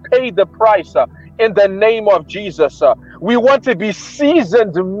want to pay the price in the name of Jesus. We want to be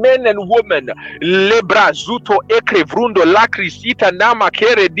seasoned men and women. Lebra zuto ekrevrundo lakrisita nama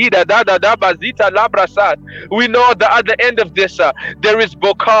kere dida dada daba zita labrasad. We know the other end of this, there is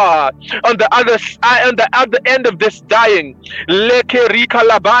Bokar. On the other end of this dying, leke rika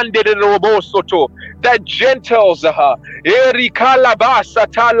labande de robosoto. That Gentiles, erika labasa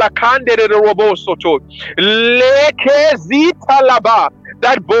talakande de robosoto. Leke zita laba.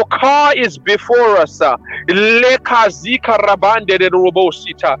 That Bokar is before us. Lekazika rabande de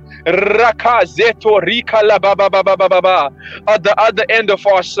robosita. Rakazeto rika la ba ba ba ba ba ba ba. At the other end of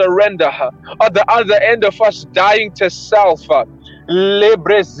our surrender, at the other end of us dying to self.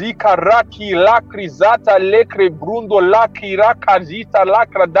 Lebrezika raki lakrizata lekre brundo laki rakazita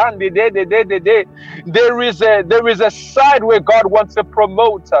lakradande de. There is a side where God wants to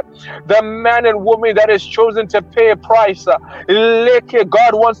promote the man and woman that is chosen to pay a price.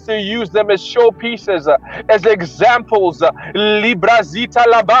 God wants to use them as showpieces, as examples. Librazita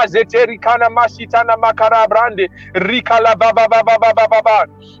labazete rikana masitana makarabrande rikala baba baba baba baba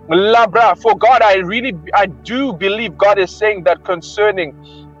labra. For God, I do believe God is saying that concerning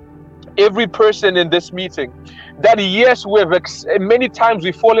every person in this meeting, that yes, many times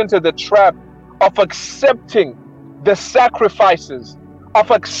we fall into the trap of accepting the sacrifices,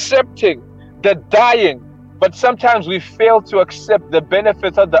 of accepting the dying, but sometimes we fail to accept the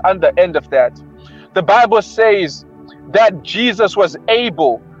benefits of the other end of that. The Bible says that Jesus was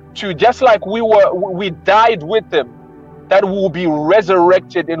able to, just like we died with Him, that we will be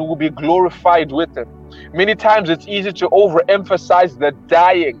resurrected and will be glorified with Him. Many times it's easy to overemphasize the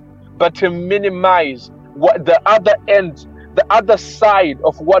dying, but to minimize what the other end, the other side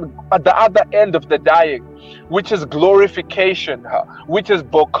of the other end of the dying, which is glorification, which is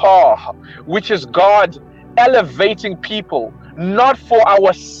Bokar, which is God elevating people, not for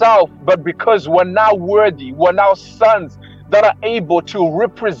ourselves, but because we're now worthy, we're now sons that are able to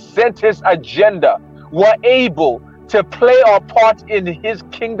represent His agenda. We're able to play our part in His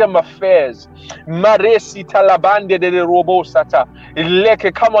kingdom affairs. Come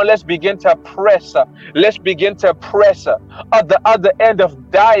on, let's begin to press. Let's begin to press at the other end of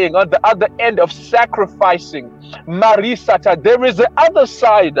dying, on the other end of sacrificing. Marisata, there is the other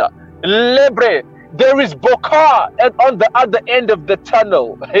side. Lebre. There is Bokar on the other end of the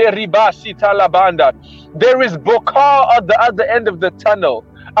tunnel. There is Bokar on the other end of the tunnel.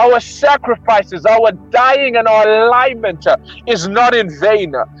 Our sacrifices, our dying and our alignment is not in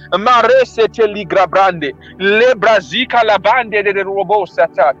vain. Maresete ligrabrande, lebrazika labande de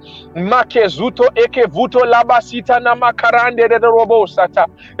robosata, makezuto ekevuto labasita na makarande de robosata,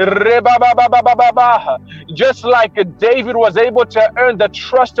 rebabababababa. Just like David was able to earn the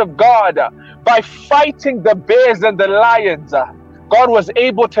trust of God by fighting the bears and the lions, God was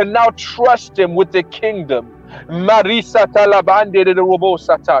able to now trust him with the kingdom. Marisa talabande de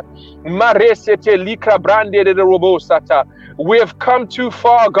robosata, maresete likra brande de robosata. We have come too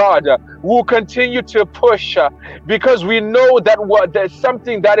far, God. We'll continue to push because we know that there's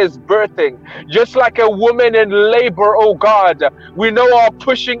something that is birthing. Just like a woman in labor, oh God, we know our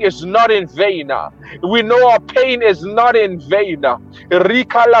pushing is not in vain. We know our pain is not in vain.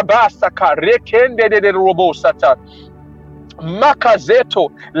 Rika labasaka rekende de robosata. Makazeto,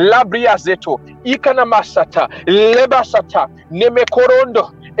 Labriazeto, Ikanamasata, Lebasata,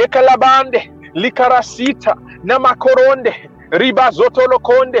 Nemekorondo, Ekalabande, Likarasita, Namakoronde, Ribazoto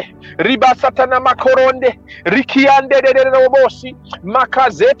Lokonde, Ribasata Namakoronde, Rikiande de Robosi,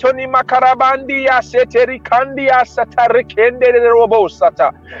 Makazeto ni Makarabandi, Asete Rikandi, Asata Rikende de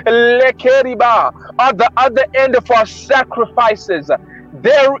Robosata, Lekeriba. At the other end of our sacrifices,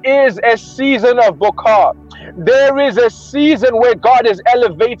 there is a season of Bokar. There is a season where God is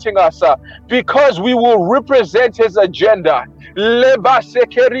elevating us because we will represent his agenda. Leba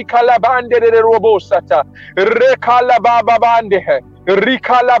sekeri kalabande de robosata, rekalababande,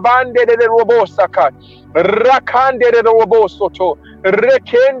 rikalabande de robosaka, rakande de robosoto,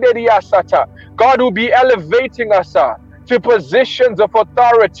 rekende diasata. God will be elevating us to positions of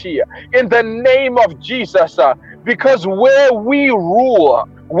authority in the name of Jesus, because where we rule,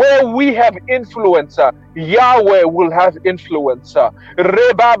 where we have influence, Yahweh will have influence.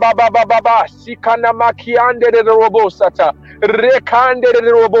 Reba baba baba sikana makiande de robosata, rekande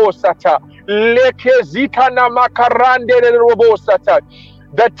de robosata, lekezita na makarande de robosata.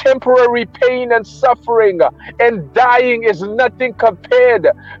 The temporary pain and suffering and dying is nothing compared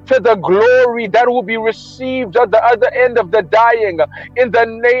to the glory that will be received at the other end of the dying. In the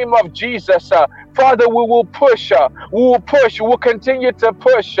name of Jesus, Father, we will push, we will continue to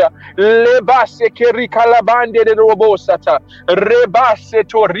push. Lebase kerika labande de robosata, rebase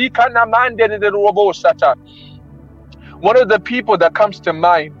torika namande de robosata. One of the people that comes to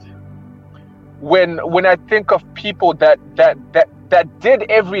mind when I think of people that did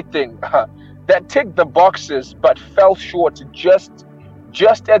everything, that ticked the boxes but fell short just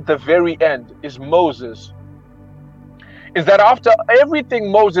at the very end, is Moses. Is that after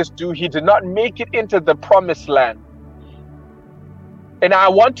everything Moses do, he did not make it into the promised land. And I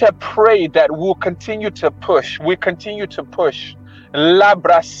want to pray that we'll continue to push. We continue to push. Because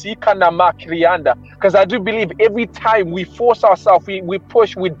I do believe every time we force ourselves, we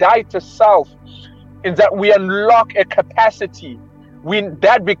push, we die to self, is that we unlock a capacity.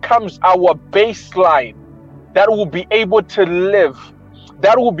 That becomes our baseline. That will be able to live.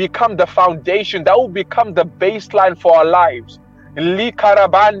 That will become the foundation. That will become the baseline for our lives.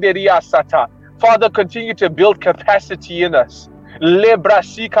 Father, continue to build capacity in us.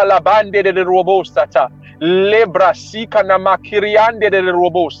 Lebrasika labande de robosata. Lebrasika namakiriande de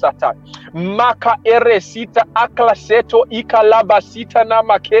robosata. Maka eresita aklaseto ikalabasita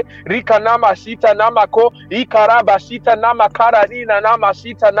namake rika namasita namako ikarabasita namakararina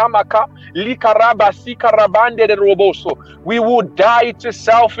namasita namaka likarabasika rabande de roboso. We will die to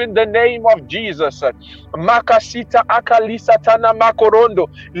self in the name of Jesus. Makasita akalisata namakorondo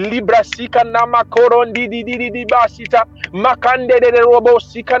librasika namakorondi di basita makande de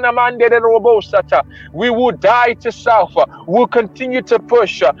robosika namande de robosata. We will die to self. We'll continue to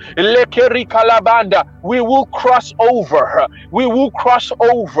push. We will cross over. We will cross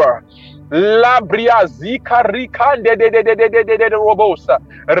over. Labria zika rikande de robosa.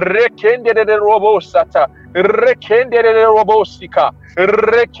 Rekende de robosata. Rekende de robosika.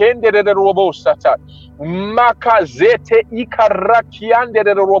 Rekende de robosata. Makazete ikarakiande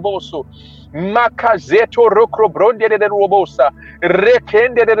de roboso. Makazeto rokrobronde de robosa.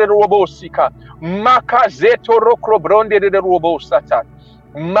 Rekende de robosika. Makazeto rokrobronde de robosata.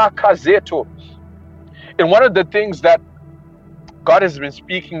 Makazeto. And one of the things that God has been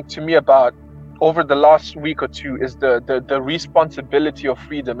speaking to me about over the last week or two is the responsibility of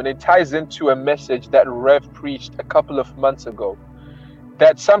freedom. And it ties into a message that Rev preached a couple of months ago,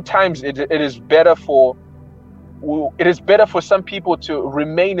 that sometimes it is better for some people to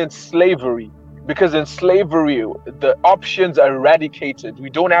remain in slavery, because in slavery the options are eradicated. We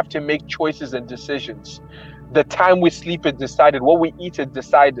don't have to make choices and decisions. The time we sleep is decided, what we eat is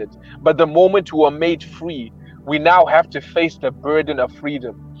decided. But the moment we are made free, we now have to face the burden of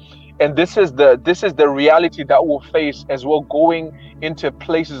freedom. And this is the reality that we'll face as we're going into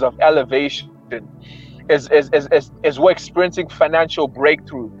places of elevation, as we're experiencing financial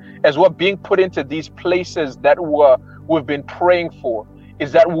breakthrough, as we're being put into these places that we've been praying for,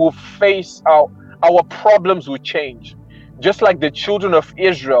 is that we'll face our problems will change. Just like the children of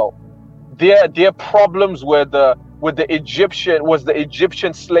Israel, their problems were the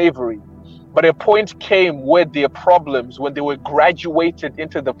Egyptian slavery. But a point came where their problems, when they were graduated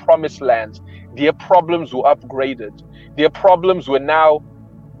into the promised land, their problems were upgraded. Their problems were now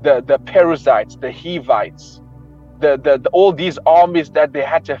the Perizzites, the Hivites, the all these armies that they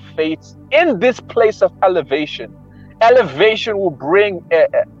had to face in this place of elevation. Elevation will bring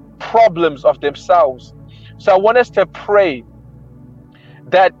problems of themselves. So I want us to pray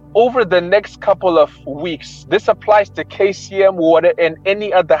that over the next couple of weeks, this applies to KCM Water and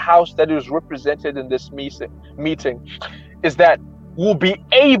any other house that is represented in this meeting, is that we'll be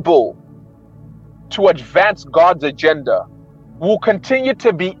able to advance God's agenda. We'll continue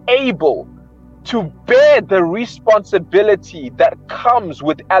to be able to bear the responsibility that comes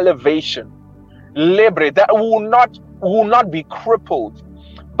with elevation. Libre, that will not be crippled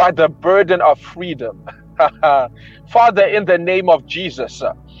by the burden of freedom. Father, in the name of Jesus,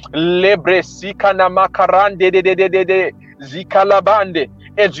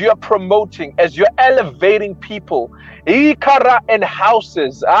 as you're promoting, as you're elevating people, and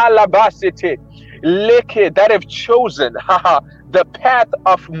houses that have chosen the path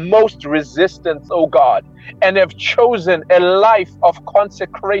of most resistance, oh God, and have chosen a life of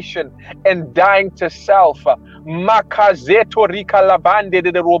consecration and dying to self.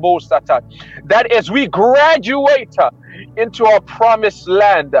 That as we graduate into our promised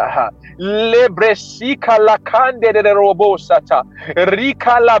land, that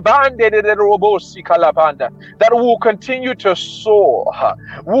will continue to soar,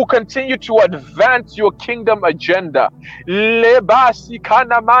 will continue to advance your kingdom agenda. Will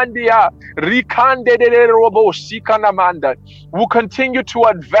continue to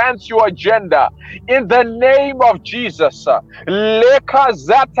advance your agenda in the name of Jesus.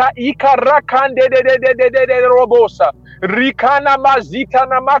 Rikana mazita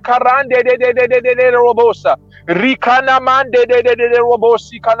na makarande de robosa. Rikana mande de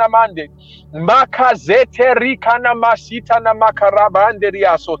robosi kanamande. Makazete rikana masita na makarabande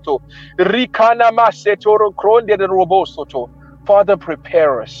riasoto. Rikana masetoro kronde de robosoto. Father,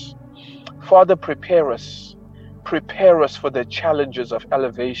 prepare us. Father, prepare us. Prepare us for the challenges of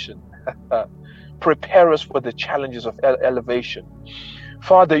elevation. Prepare us for the challenges of elevation.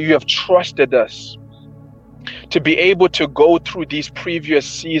 Father, you have trusted us to be able to go through these previous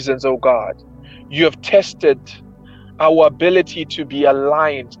seasons, oh God. You have tested our ability to be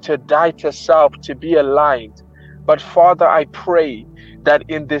aligned, to die to self, to be aligned. But Father, I pray that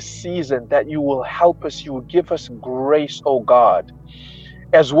in this season that you will help us, you will give us grace, oh God,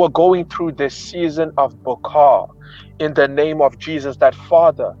 as we're going through this season of Bokar, in the name of Jesus, that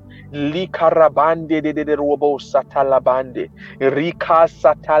Father, likarabande de robo satalabande, rika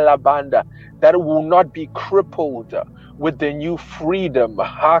satalabanda, that will not be crippled with the new freedom,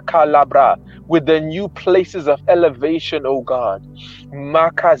 hakalabra, with the new places of elevation, oh God.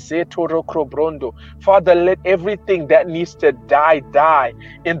 Makazeto rokrobrondo. Father, let everything that needs to die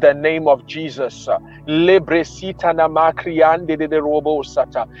in the name of Jesus. Lebresita na makriande de robo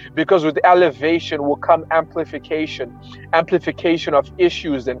sata. Because with elevation will come amplification of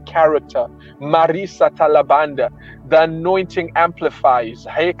issues and character. Marisa talabanda. The anointing amplifies.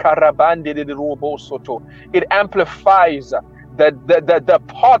 It amplifies the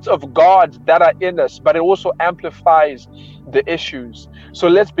parts of God that are in us, but it also amplifies the issues. So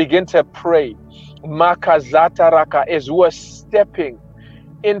let's begin to pray. Makazataraka, as we're stepping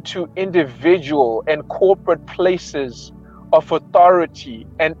into individual and corporate places of authority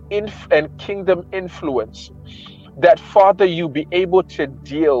and kingdom influence, that Father, you be able to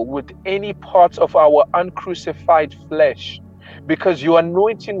deal with any parts of our uncrucified flesh, because your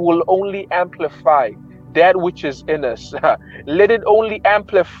anointing will only amplify that which is in us. Let it only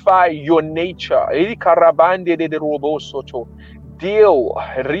amplify your nature. Deal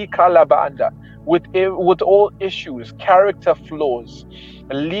with all issues, character flaws,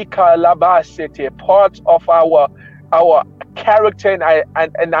 parts of our character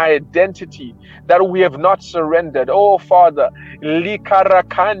and identity that we have not surrendered. Oh Father,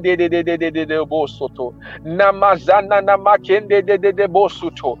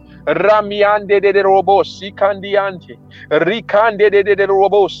 Ramiande de robosi candiante. Ricande de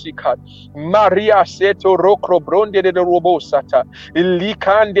robosica. Maria seto rocro bronde de robosata.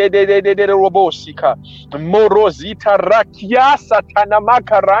 Likande de robosica. Morosita rakia satana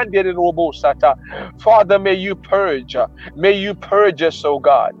makarande de robosata. Father, may you purge. May you purge us, O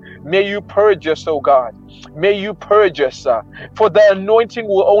God. May you purge us, O God. May you purge us. For the anointing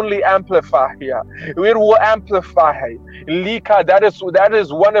will only amplify here. It will amplify. Lika, that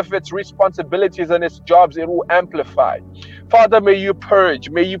is one of its responsibilities and its jobs. It will amplify. Father, may you purge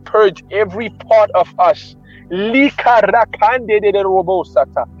every part of us. Lika rakande de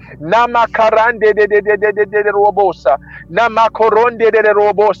robosata. Nama karande de robosa. Nama koronde de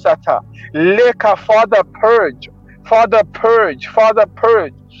robosata. Leka, Father, purge. Father, purge. Father,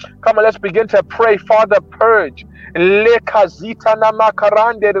 purge. Come on, let's begin to pray. Father, purge. Leka zita nama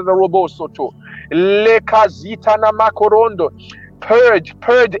karande de robosoto. Leka zita nama korondo. Purge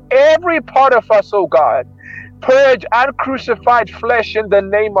every part of us, oh God. Purge uncrucified flesh in the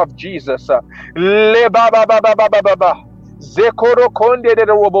name of Jesus. Le ba ba ba ba ba ba ba ba. Zekoro konde de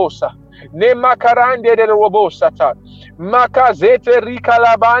robosa. Ne makarande de robosata. Makazete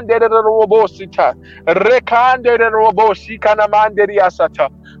rikalabande de robosita. Rekande de robosika namande riasata.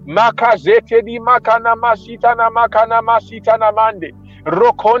 Makazete di makana masita na makana masita namande.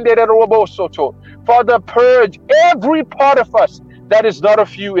 Rokonde de robosoto. Father, purge every part of us that is not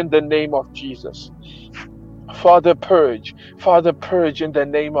of you in the name of Jesus. Father, purge in the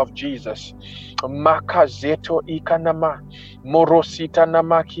name of Jesus. Makazeto ikanama, morosita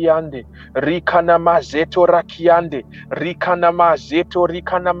namakiande, rikanama zeto rakiande, rikanama zeto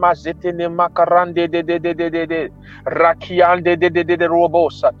rikanama zete ne makarande de rakiande de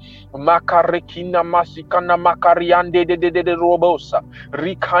robosa, makarekina masikana makariande de robosa,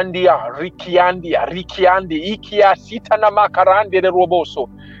 rikiande, ikia sitana makarande de roboso.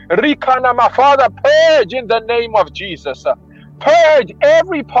 Rikana, my Father, purge in the name of Jesus. Purge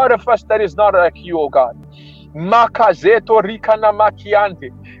every part of us that is not like you, O God. Makazeto rikana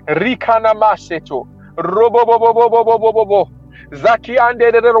makiante, rikana maseto, robobobobobobobobobo, zakiande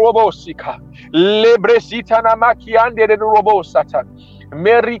de robosika, lebresita na makiande de robosata,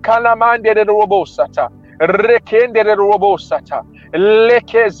 merikana mande de robosata, rekende de robosata,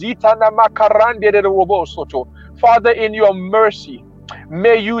 lekezita na makarande de robosoto. Father, in your mercy,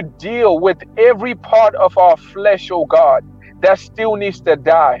 may you deal with every part of our flesh, oh God, that still needs to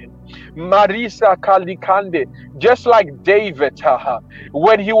die. Marisa Kalikande, just like David,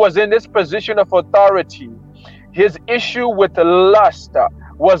 when he was in this position of authority, his issue with lust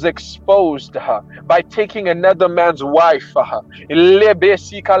was exposed by taking another man's wife for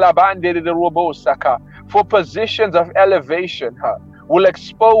positions of elevation, will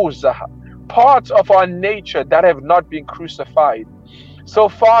expose parts of our nature that have not been crucified. So,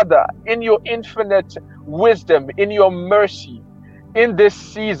 Father, in your infinite wisdom, in your mercy, in this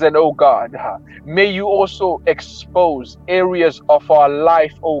season, oh God, may you also expose areas of our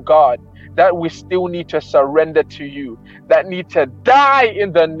life, oh God, that we still need to surrender to you, that need to die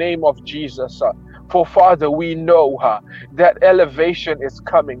in the name of Jesus. For Father, we know that elevation is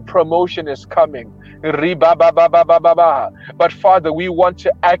coming, promotion is coming. But Father, we want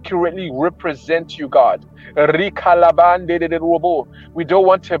to accurately represent you, God. We don't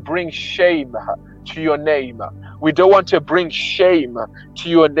want to bring shame to your name. We don't want to bring shame to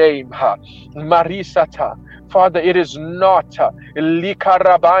your name. Marisata. Father, it is not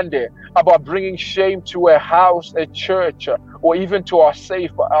likarabande about bringing shame to a house, a church, or even to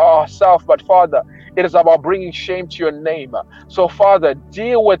ourselves. But Father, it is about bringing shame to your name. So Father,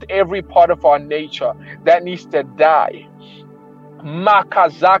 deal with every part of our nature that needs to die.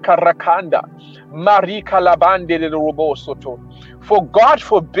 Makazaka rakanda. Marika labande de robosoto. For God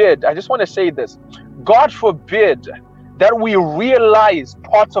forbid, I just want to say this, God forbid that we realize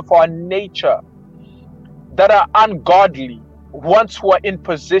parts of our nature that are ungodly once we're in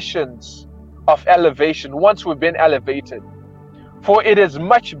positions of elevation, once we've been elevated. For it is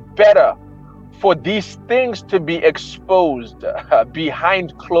much better for these things to be exposed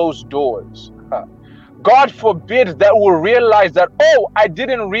behind closed doors. God forbid that we'll realize that, oh, I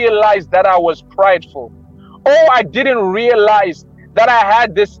didn't realize that I was prideful. Oh, I didn't realize that I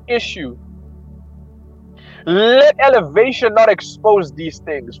had this issue. Let elevation not expose these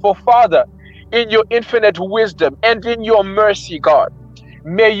things. For Father, in your infinite wisdom and in your mercy, God,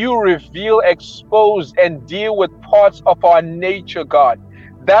 may you reveal, expose, and deal with parts of our nature, God,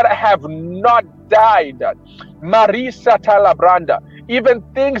 that have not died. Marisa Talabranda, even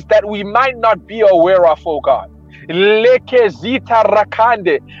things that we might not be aware of, oh God. Leke zita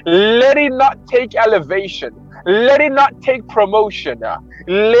rakande, let it not take elevation. Let it not take promotion.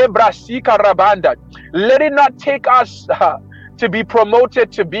 Lebrasika rabanda. Let it not take us to be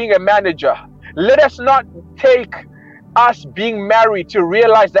promoted to being a manager. Let us not take us being married to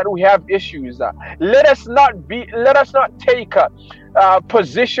realize that we have issues. Let us not take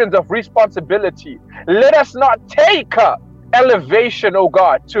positions of responsibility. Let us not take elevation, oh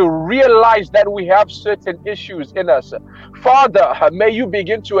God, to realize that we have certain issues in us. Father, may you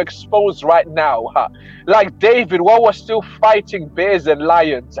begin to expose right now, like David, while we're still fighting bears and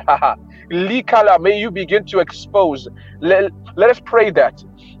lions. Likala, may you begin to expose. Let us pray that.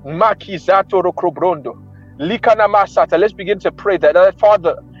 Makizato rokrobrondo. Likana masata. Let's begin to pray that.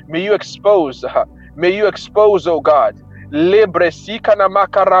 Father, may you expose. May you expose, oh God. Lebresika na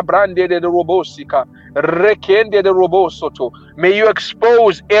makarabrande de robosika. Rekende de robosoto. May you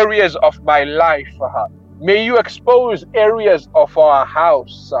expose areas of my life. May you expose areas of our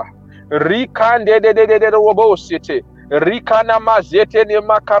house. Rikande de robosite. Rikana mazete ne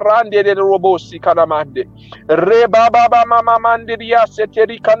makarande de robosika namande. Rebaba mama mandiria sete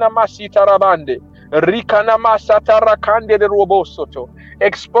rikana masita rabande. Rikana masata rakande de robosoto.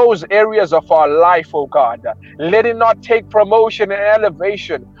 Expose areas of our life, oh God. Let it not take promotion and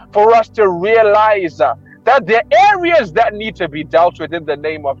elevation for us to realize that there are areas that need to be dealt with in the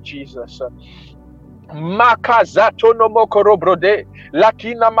name of Jesus. Makazato no mokorobrode,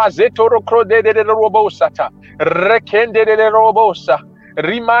 lakina mazeto rokrode de robosata, rekende de robosa,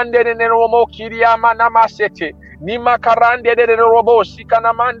 rimande de romo kiriama namasete, nimakarande de robosi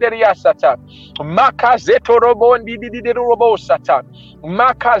kanamanderiasata, makazeto robondi de robosata,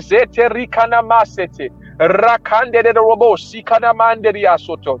 makazete rikana masete, rakande de robosi kanamanderia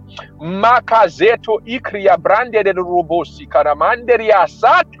soto, makazeto ikria brande de robosi kanamanderia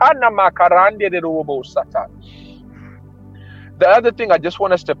satana makarande de robosata. The other thing I just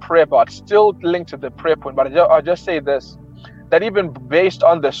want us to pray about, still linked to the prayer point, but I'll just say this, that even based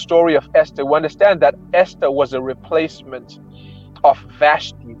on the story of Esther, we understand that Esther was a replacement of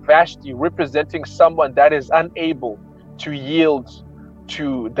Vashti. Vashti representing someone that is unable to yield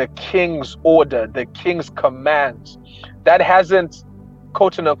to the king's order, the king's commands, that hasn't,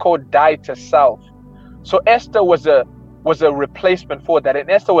 quote unquote, died to self. So Esther was a replacement for that, and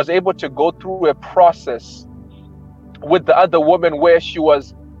Esther was able to go through a process with the other woman where she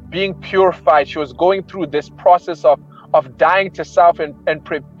was being purified. She was going through this process of dying to self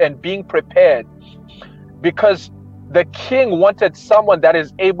and being prepared, because the king wanted someone that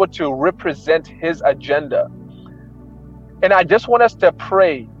is able to represent his agenda. And I just want us to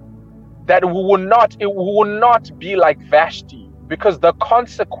pray that it will not be like Vashti, because the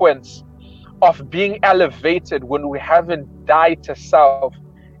consequence of being elevated when we haven't died to self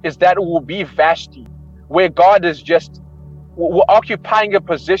is that it will be Vashti, where God is just, we're occupying a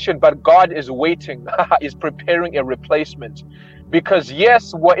position, but God is waiting, is preparing a replacement. Because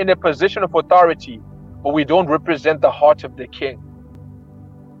yes, we're in a position of authority, but we don't represent the heart of the king.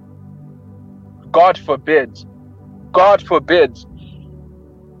 God forbid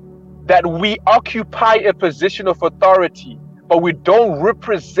that we occupy a position of authority, but we don't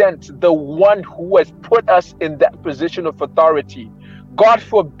represent the one who has put us in that position of authority. God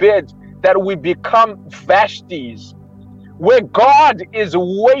forbid that we become Vashtis, where God is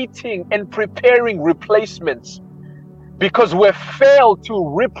waiting and preparing replacements because we failed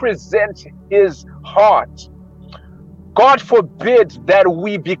to represent his heart. God forbid that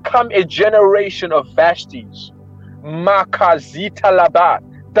we become a generation of Vashtis. Makazita laba.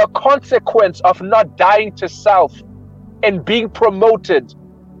 The consequence of not dying to self and being promoted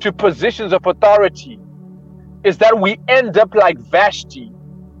to positions of authority is that we end up like Vashti,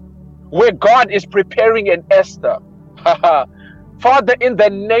 where God is preparing an Esther. Father, in the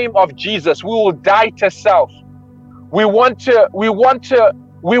name of Jesus, we will die to self. We want to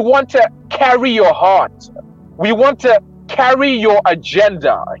carry your heart. We want to carry your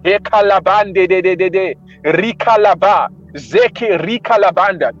agenda.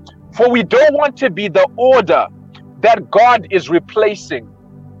 For we don't want to be the order that God is replacing.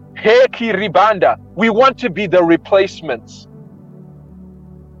 We want to be the replacements.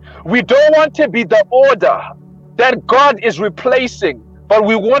 We don't want to be the order that God is replacing, but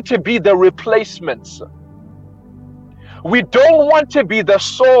we want to be the replacements. We don't want to be the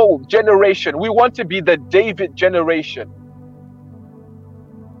Saul generation. We want to be the David generation.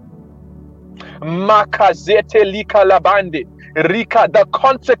 Makazete lika labande. Rika, the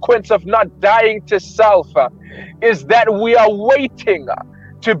consequence of not dying to self is that we are waiting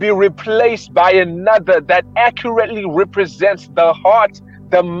to be replaced by another that accurately represents the heart,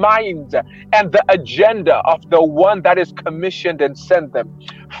 the mind and the agenda of the one that is commissioned and sent them.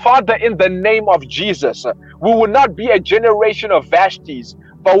 Father, in the name of Jesus, we will not be a generation of Vashtis,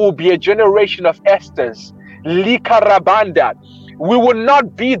 but will be a generation of Esthers. Likarabanda. We will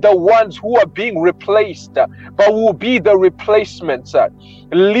not be the ones who are being replaced, but will be the replacements.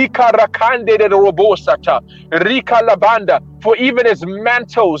 Likarakande de robosata, Rikalabanda. For even as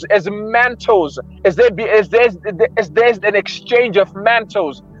mantles, as there's an exchange of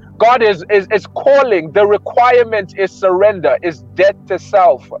mantles, God is calling. The requirement is surrender, is death to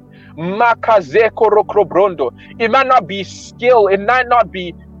self. Makazeko rokrobrondo. It might not be skill, it might not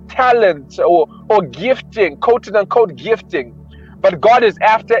be talent or gifting, quote unquote gifting, but God is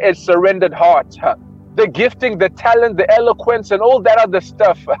after a surrendered heart. The gifting, the talent, the eloquence, and all that other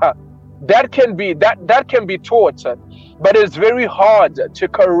stuff, that can be taught, but it's very hard to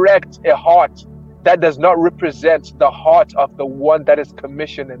correct a heart that does not represent the heart of the one that is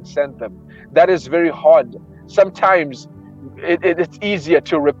commissioned and sent them. That is very hard. Sometimes it's easier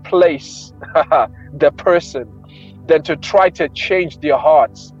to replace the person than to try to change their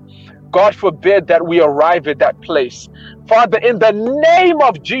hearts. God forbid that we arrive at that place. Father, in the name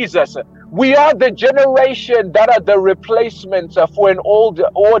of Jesus, we are the generation that are the replacements for an old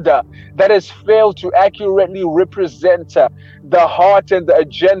order that has failed to accurately represent the heart and the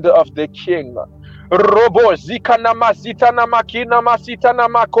agenda of the King. Robo zikana masita na makina masita na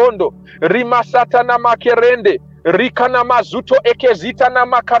makondo rimasata na makerende rikana mazuto ekezita na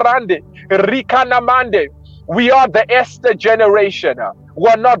makarande rikana mande. We are the Esther generation.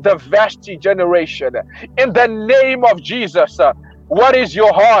 We're not the Vashti generation. In the name of Jesus, what is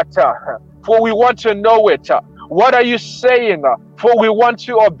your heart? For we want to know it. What are you saying? For we want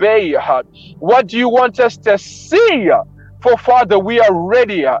to obey. What do you want us to see? For Father, we are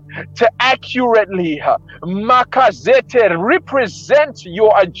ready to accurately makazete represent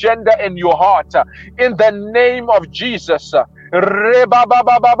your agenda and your heart. In the name of Jesus.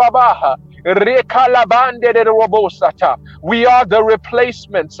 Rebababababa. We are the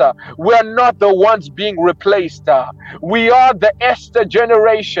replacements. We are not the ones being replaced. We are the Esther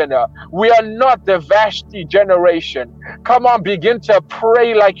generation. We are not the Vashti generation. Come on, begin to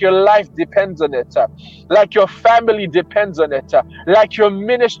pray like your life depends on it, like your family depends on it, like your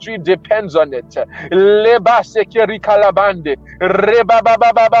ministry depends on it. Leba sekeri kalabande, reba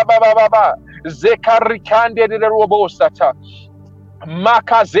baba baba baba, zekarikande de robosata.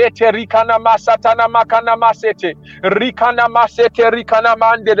 Makazete rikana masatana makana masete rikana masete rikana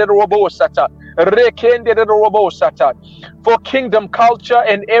mande de robosata rekende de robosata. For kingdom culture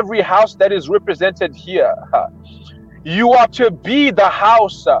and every house that is represented here, you are to be the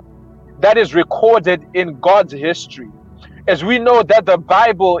house that is recorded in God's history. As we know that the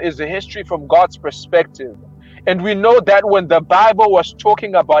Bible is a history from God's perspective, and we know that when the Bible was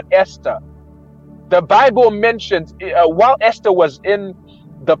talking about Esther, the Bible mentions, while Esther was in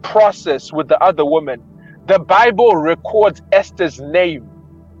the process with the other woman, the Bible records Esther's name.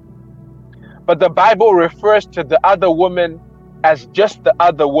 But the Bible refers to the other woman as just the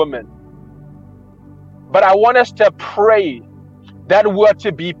other woman. But I want us to pray that we're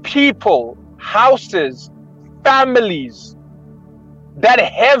to be people, houses, families, that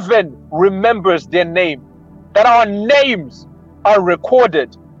heaven remembers their name, that our names are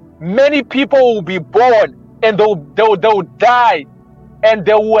recorded. Many people will be born and they'll die, and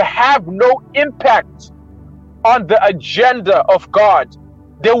they will have no impact on the agenda of God.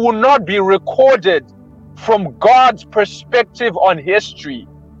 They will not be recorded from God's perspective on history.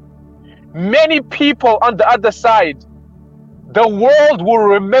 Many people on the other side, the world will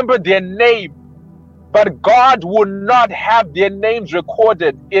remember their name, but God will not have their names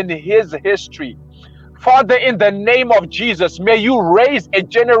recorded in His history. Father, in the name of Jesus, may you raise a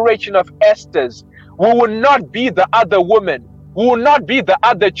generation of Esthers. We will not be the other women. We will not be the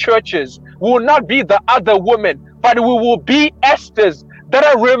other churches. We will not be the other women, but we will be Esthers that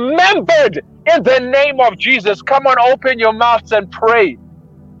are remembered in the name of Jesus. Come on, open your mouths and pray.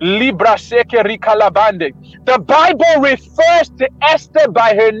 Libra seke rikalabande. The Bible refers to Esther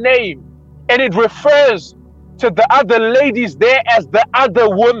by her name, and it refers to the other ladies there as the other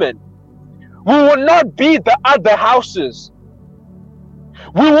women. We will not be the other houses.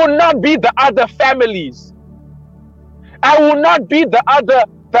 We will not be the other families. I will not be the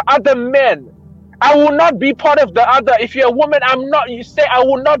other men. I will not be part of the other. If you're a woman, you say, I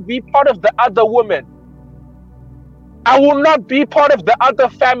will not be part of the other woman. I will not be part of the other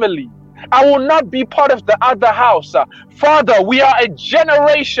family. I will not be part of the other house. Father, we are a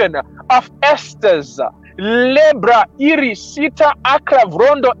generation of Esthers Lebra iri sita akra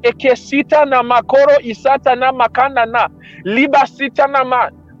vrondo ekesita na makoro isata na makana na liba sita na ma.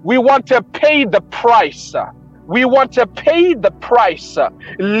 We want to pay the price. We want to pay the price.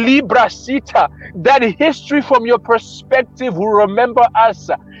 Libra sita. That history from your perspective will remember us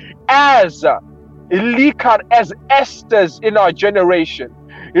as Likar, as Esther's in our generation.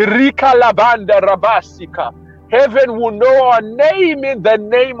 Rika labanda rabasika. Heaven will know our name in the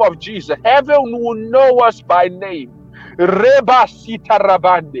name of Jesus. Heaven will know us by name. Reba sita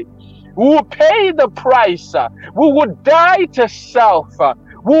rabande. We will pay the price. We will die to self.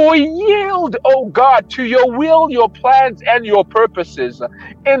 We will yield, oh God, to your will, your plans, and your purposes.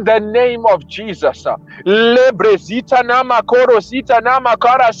 In the name of Jesus. Lebre zita nama koro zita nama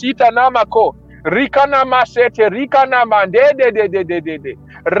kara zita nama ko. Rikana masete, rikana mande de.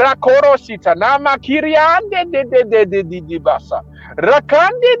 Rakoro sita nama kiriande de basa.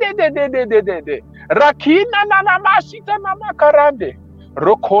 Rakande de. Rakina na masita nama karande.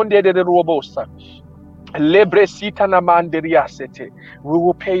 Rokonde de robosa. Lebresita namanderiasete. We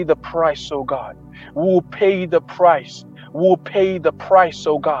will pay the price, oh God. We will pay the price. We will pay the price,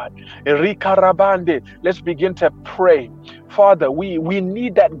 oh God. Rikarabande. Let's begin to pray. Father, we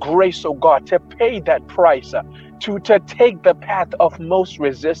need that grace, oh God, to pay that price. To take the path of most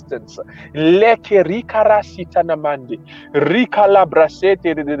resistance. Leke rikarasita namande.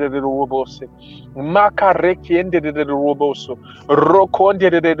 Rikalabrasete de robose. Maka rekiende de roboso.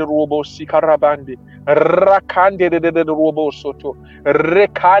 Rokonde de robosi karabande. Rakande de robosoto.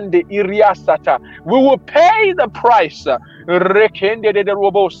 Rekande iriasata. We will pay the price. Rekende de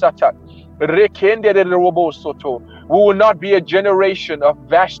robosata. Rekende de robosoto. We will not be a generation of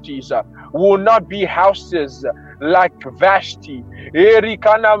Vashtis. We will not be houses like Vashti.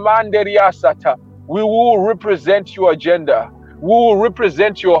 Erikana manderiasata. We will represent your agenda. We will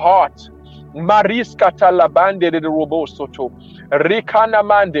represent your heart. Mariska talabande de robosoto. Rikana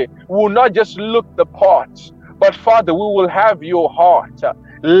mande. We will not just look the part, but Father, we will have your heart.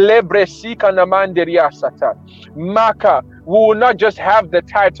 Lebresika namanderiasata. Maka. We will not just have the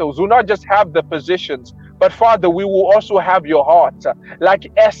titles. We will not just have the positions. But Father, we will also have your heart. Like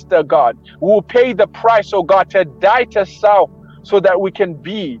Esther, God. We will pay the price, oh God, to die to self so that we can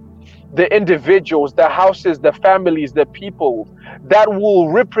be the individuals, the houses, the families, the people that will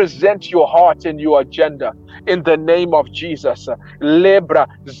represent your heart and your agenda. In the name of Jesus. Lebra,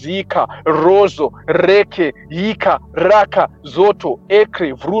 Zika, Rozo, Reke, Yika, Raka, Zoto,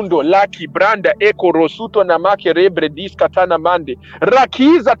 Ekre, Vrundo, Laki, Branda, Eko, Rosuto, Namake, Rebre, Diska, Tanamande,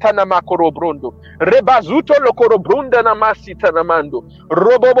 Rakiza, Tanamakoro, Brondo, Rebazuto, Lokoro, Brunda, Namasi, Tanamando,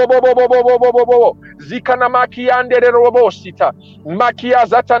 Robo, Zika, Namaki, Andere, Robosita, Makia,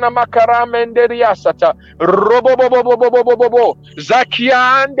 Zatana, Makaramenderiasata, Robo,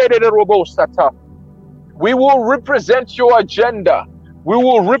 Zakia, Andere, Robosata. We will represent your agenda. We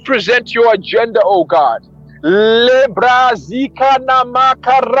will represent your agenda, oh God. Lebra zika na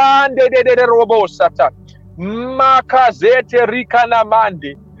makarande de robosata. Makazete rika na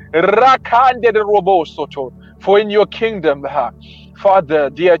mande. Rakande de robosoto. For in your kingdom,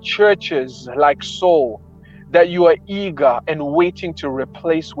 Father, there are churches like Saul that you are eager and waiting to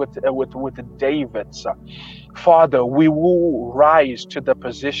replace with David's. Father, we will rise to the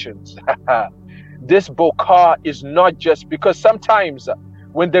positions. This bokar is not just because sometimes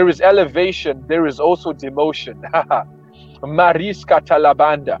when there is elevation, there is also demotion. Mariska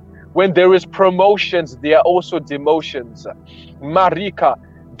talabanda. When there is promotions, there are also demotions. Marika,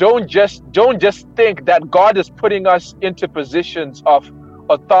 don't just think that God is putting us into positions of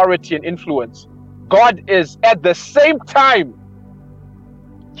authority and influence. God is at the same time,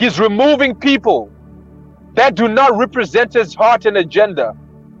 He's removing people that do not represent His heart and agenda.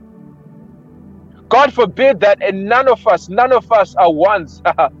 God forbid that, and none of us are ones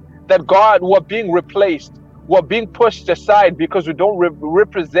that God were being replaced, were being pushed aside because we don't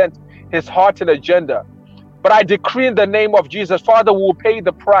represent His heart and agenda. But I decree in the name of Jesus, Father, we will pay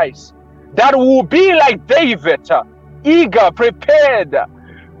the price. That will be like David, eager, prepared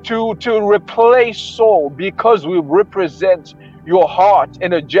to replace Saul because we represent your heart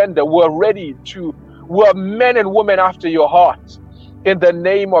and agenda. We're men and women after your heart. In the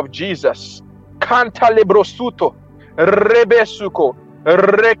name of Jesus. Canta lebrosuto, rebesuko,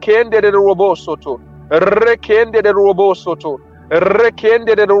 rekende de robosoto, rekende de robosoto,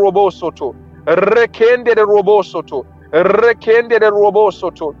 rekende de robosoto, rekende de robosoto, rekende de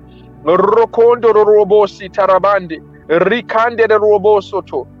robosoto, rokondo de robosi tarabande, rikande de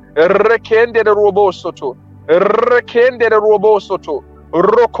robosoto, rekende de robosoto, rekende de robosoto,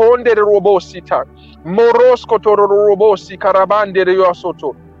 rokonde de robosita, morosko to robosi karabande de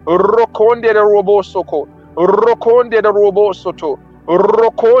yosoto. Rokonde de robo soko. Rokonde de robo soto.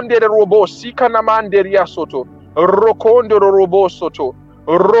 Rokonde de robo sikanamande riasoto. Rokondo robo soto.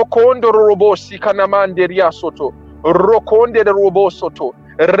 Rokondo robo sikanamande riasoto. Rokonde de robo soto.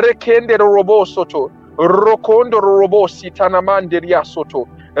 Rekende de robo soto. Rokondo robo sitanamande riasoto.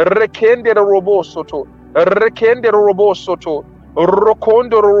 Rekende de robo soto. Rekende de robo soto.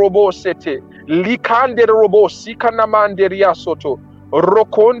 Rokondo robo sete. Likande de robo sikanamande riasoto.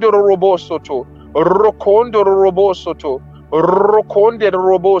 Rokondo robo soto. Rokondo robo soto. Rokonde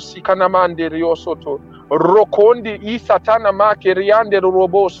robo sikanamande riosoto. Rokondi isatana makeriande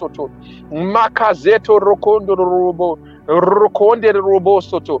robo soto. Makazeto rokondo robo. Rokonde robo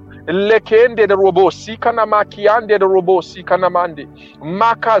soto. Lekende robo sikanamakiande robo sikanamande.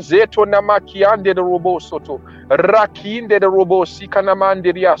 Makazeto namakiande robo soto. Rakinde robo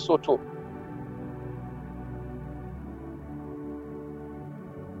sikanamande riasoto.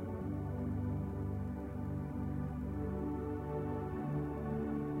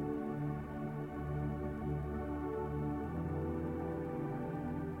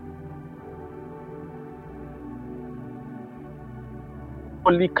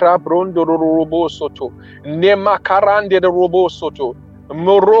 Likra brondo robo soto. Nema karande robo soto.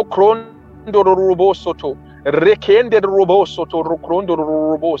 Moro krondo robo soto. Rekende robo soto. Rokrondo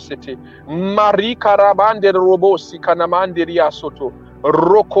robo sete. Mari karabande robo sikanamande ria soto.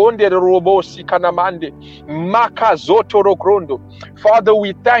 Rokonde robo sikanamande. Makazoto rokrondo. Father,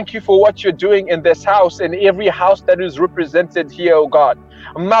 we thank you for what you're doing in this house and every house that is represented here, oh God.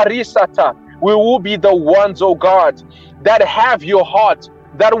 Marisata, we will be the ones, oh God, that have your heart,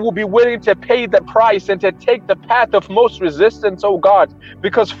 that will be willing to pay the price and to take the path of most resistance, oh God.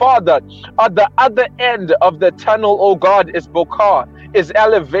 Because, Father, at the other end of the tunnel, oh God, is Bokar, is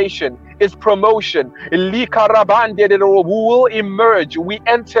elevation, is promotion. We will emerge. We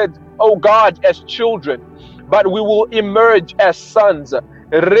entered, oh God, as children, but we will emerge as sons.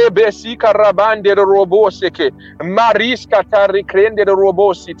 Rebesika rabande roboseke, mariska tarikrende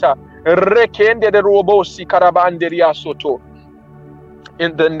robosita, rekende robosi karabande riasoto.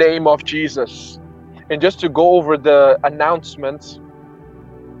 In the name of Jesus. And just to go over the announcements,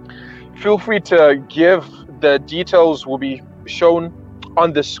 feel free to give. The details will be shown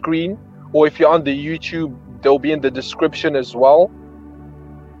on the screen, or if you're on the YouTube, they'll be in the description as well.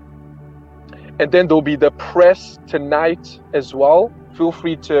 And then there'll be the press tonight as well. Feel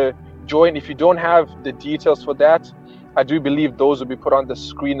free to join. If you don't have the details for that, I do believe those will be put on the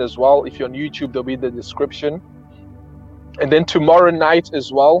screen as well. If you're on YouTube, they'll be in the description. And then tomorrow night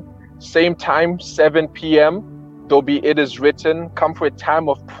as well, same time, 7 p.m., there'll be It Is Written. Come for a time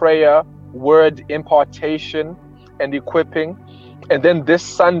of prayer, word impartation, and equipping. And then this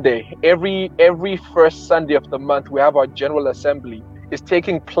Sunday, every first Sunday of the month, we have our General Assembly. It's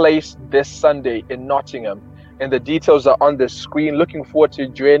taking place this Sunday in Nottingham. And the details are on the screen. Looking forward to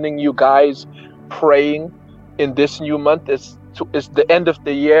joining you guys, praying in this new month. It's the end of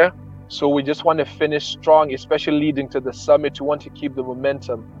the year. So we just want to finish strong, especially leading to the summit. We want to keep the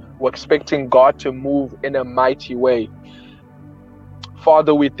momentum. We're expecting God to move in a mighty way.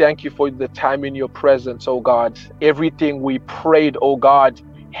 Father, we thank you for the time in your presence, oh God. Everything we prayed, oh God,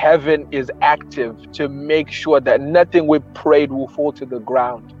 heaven is active to make sure that nothing we prayed will fall to the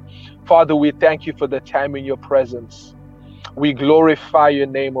ground. Father, we thank you for the time in your presence. We glorify your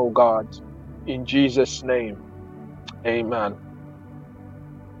name, oh God. In Jesus' name, amen.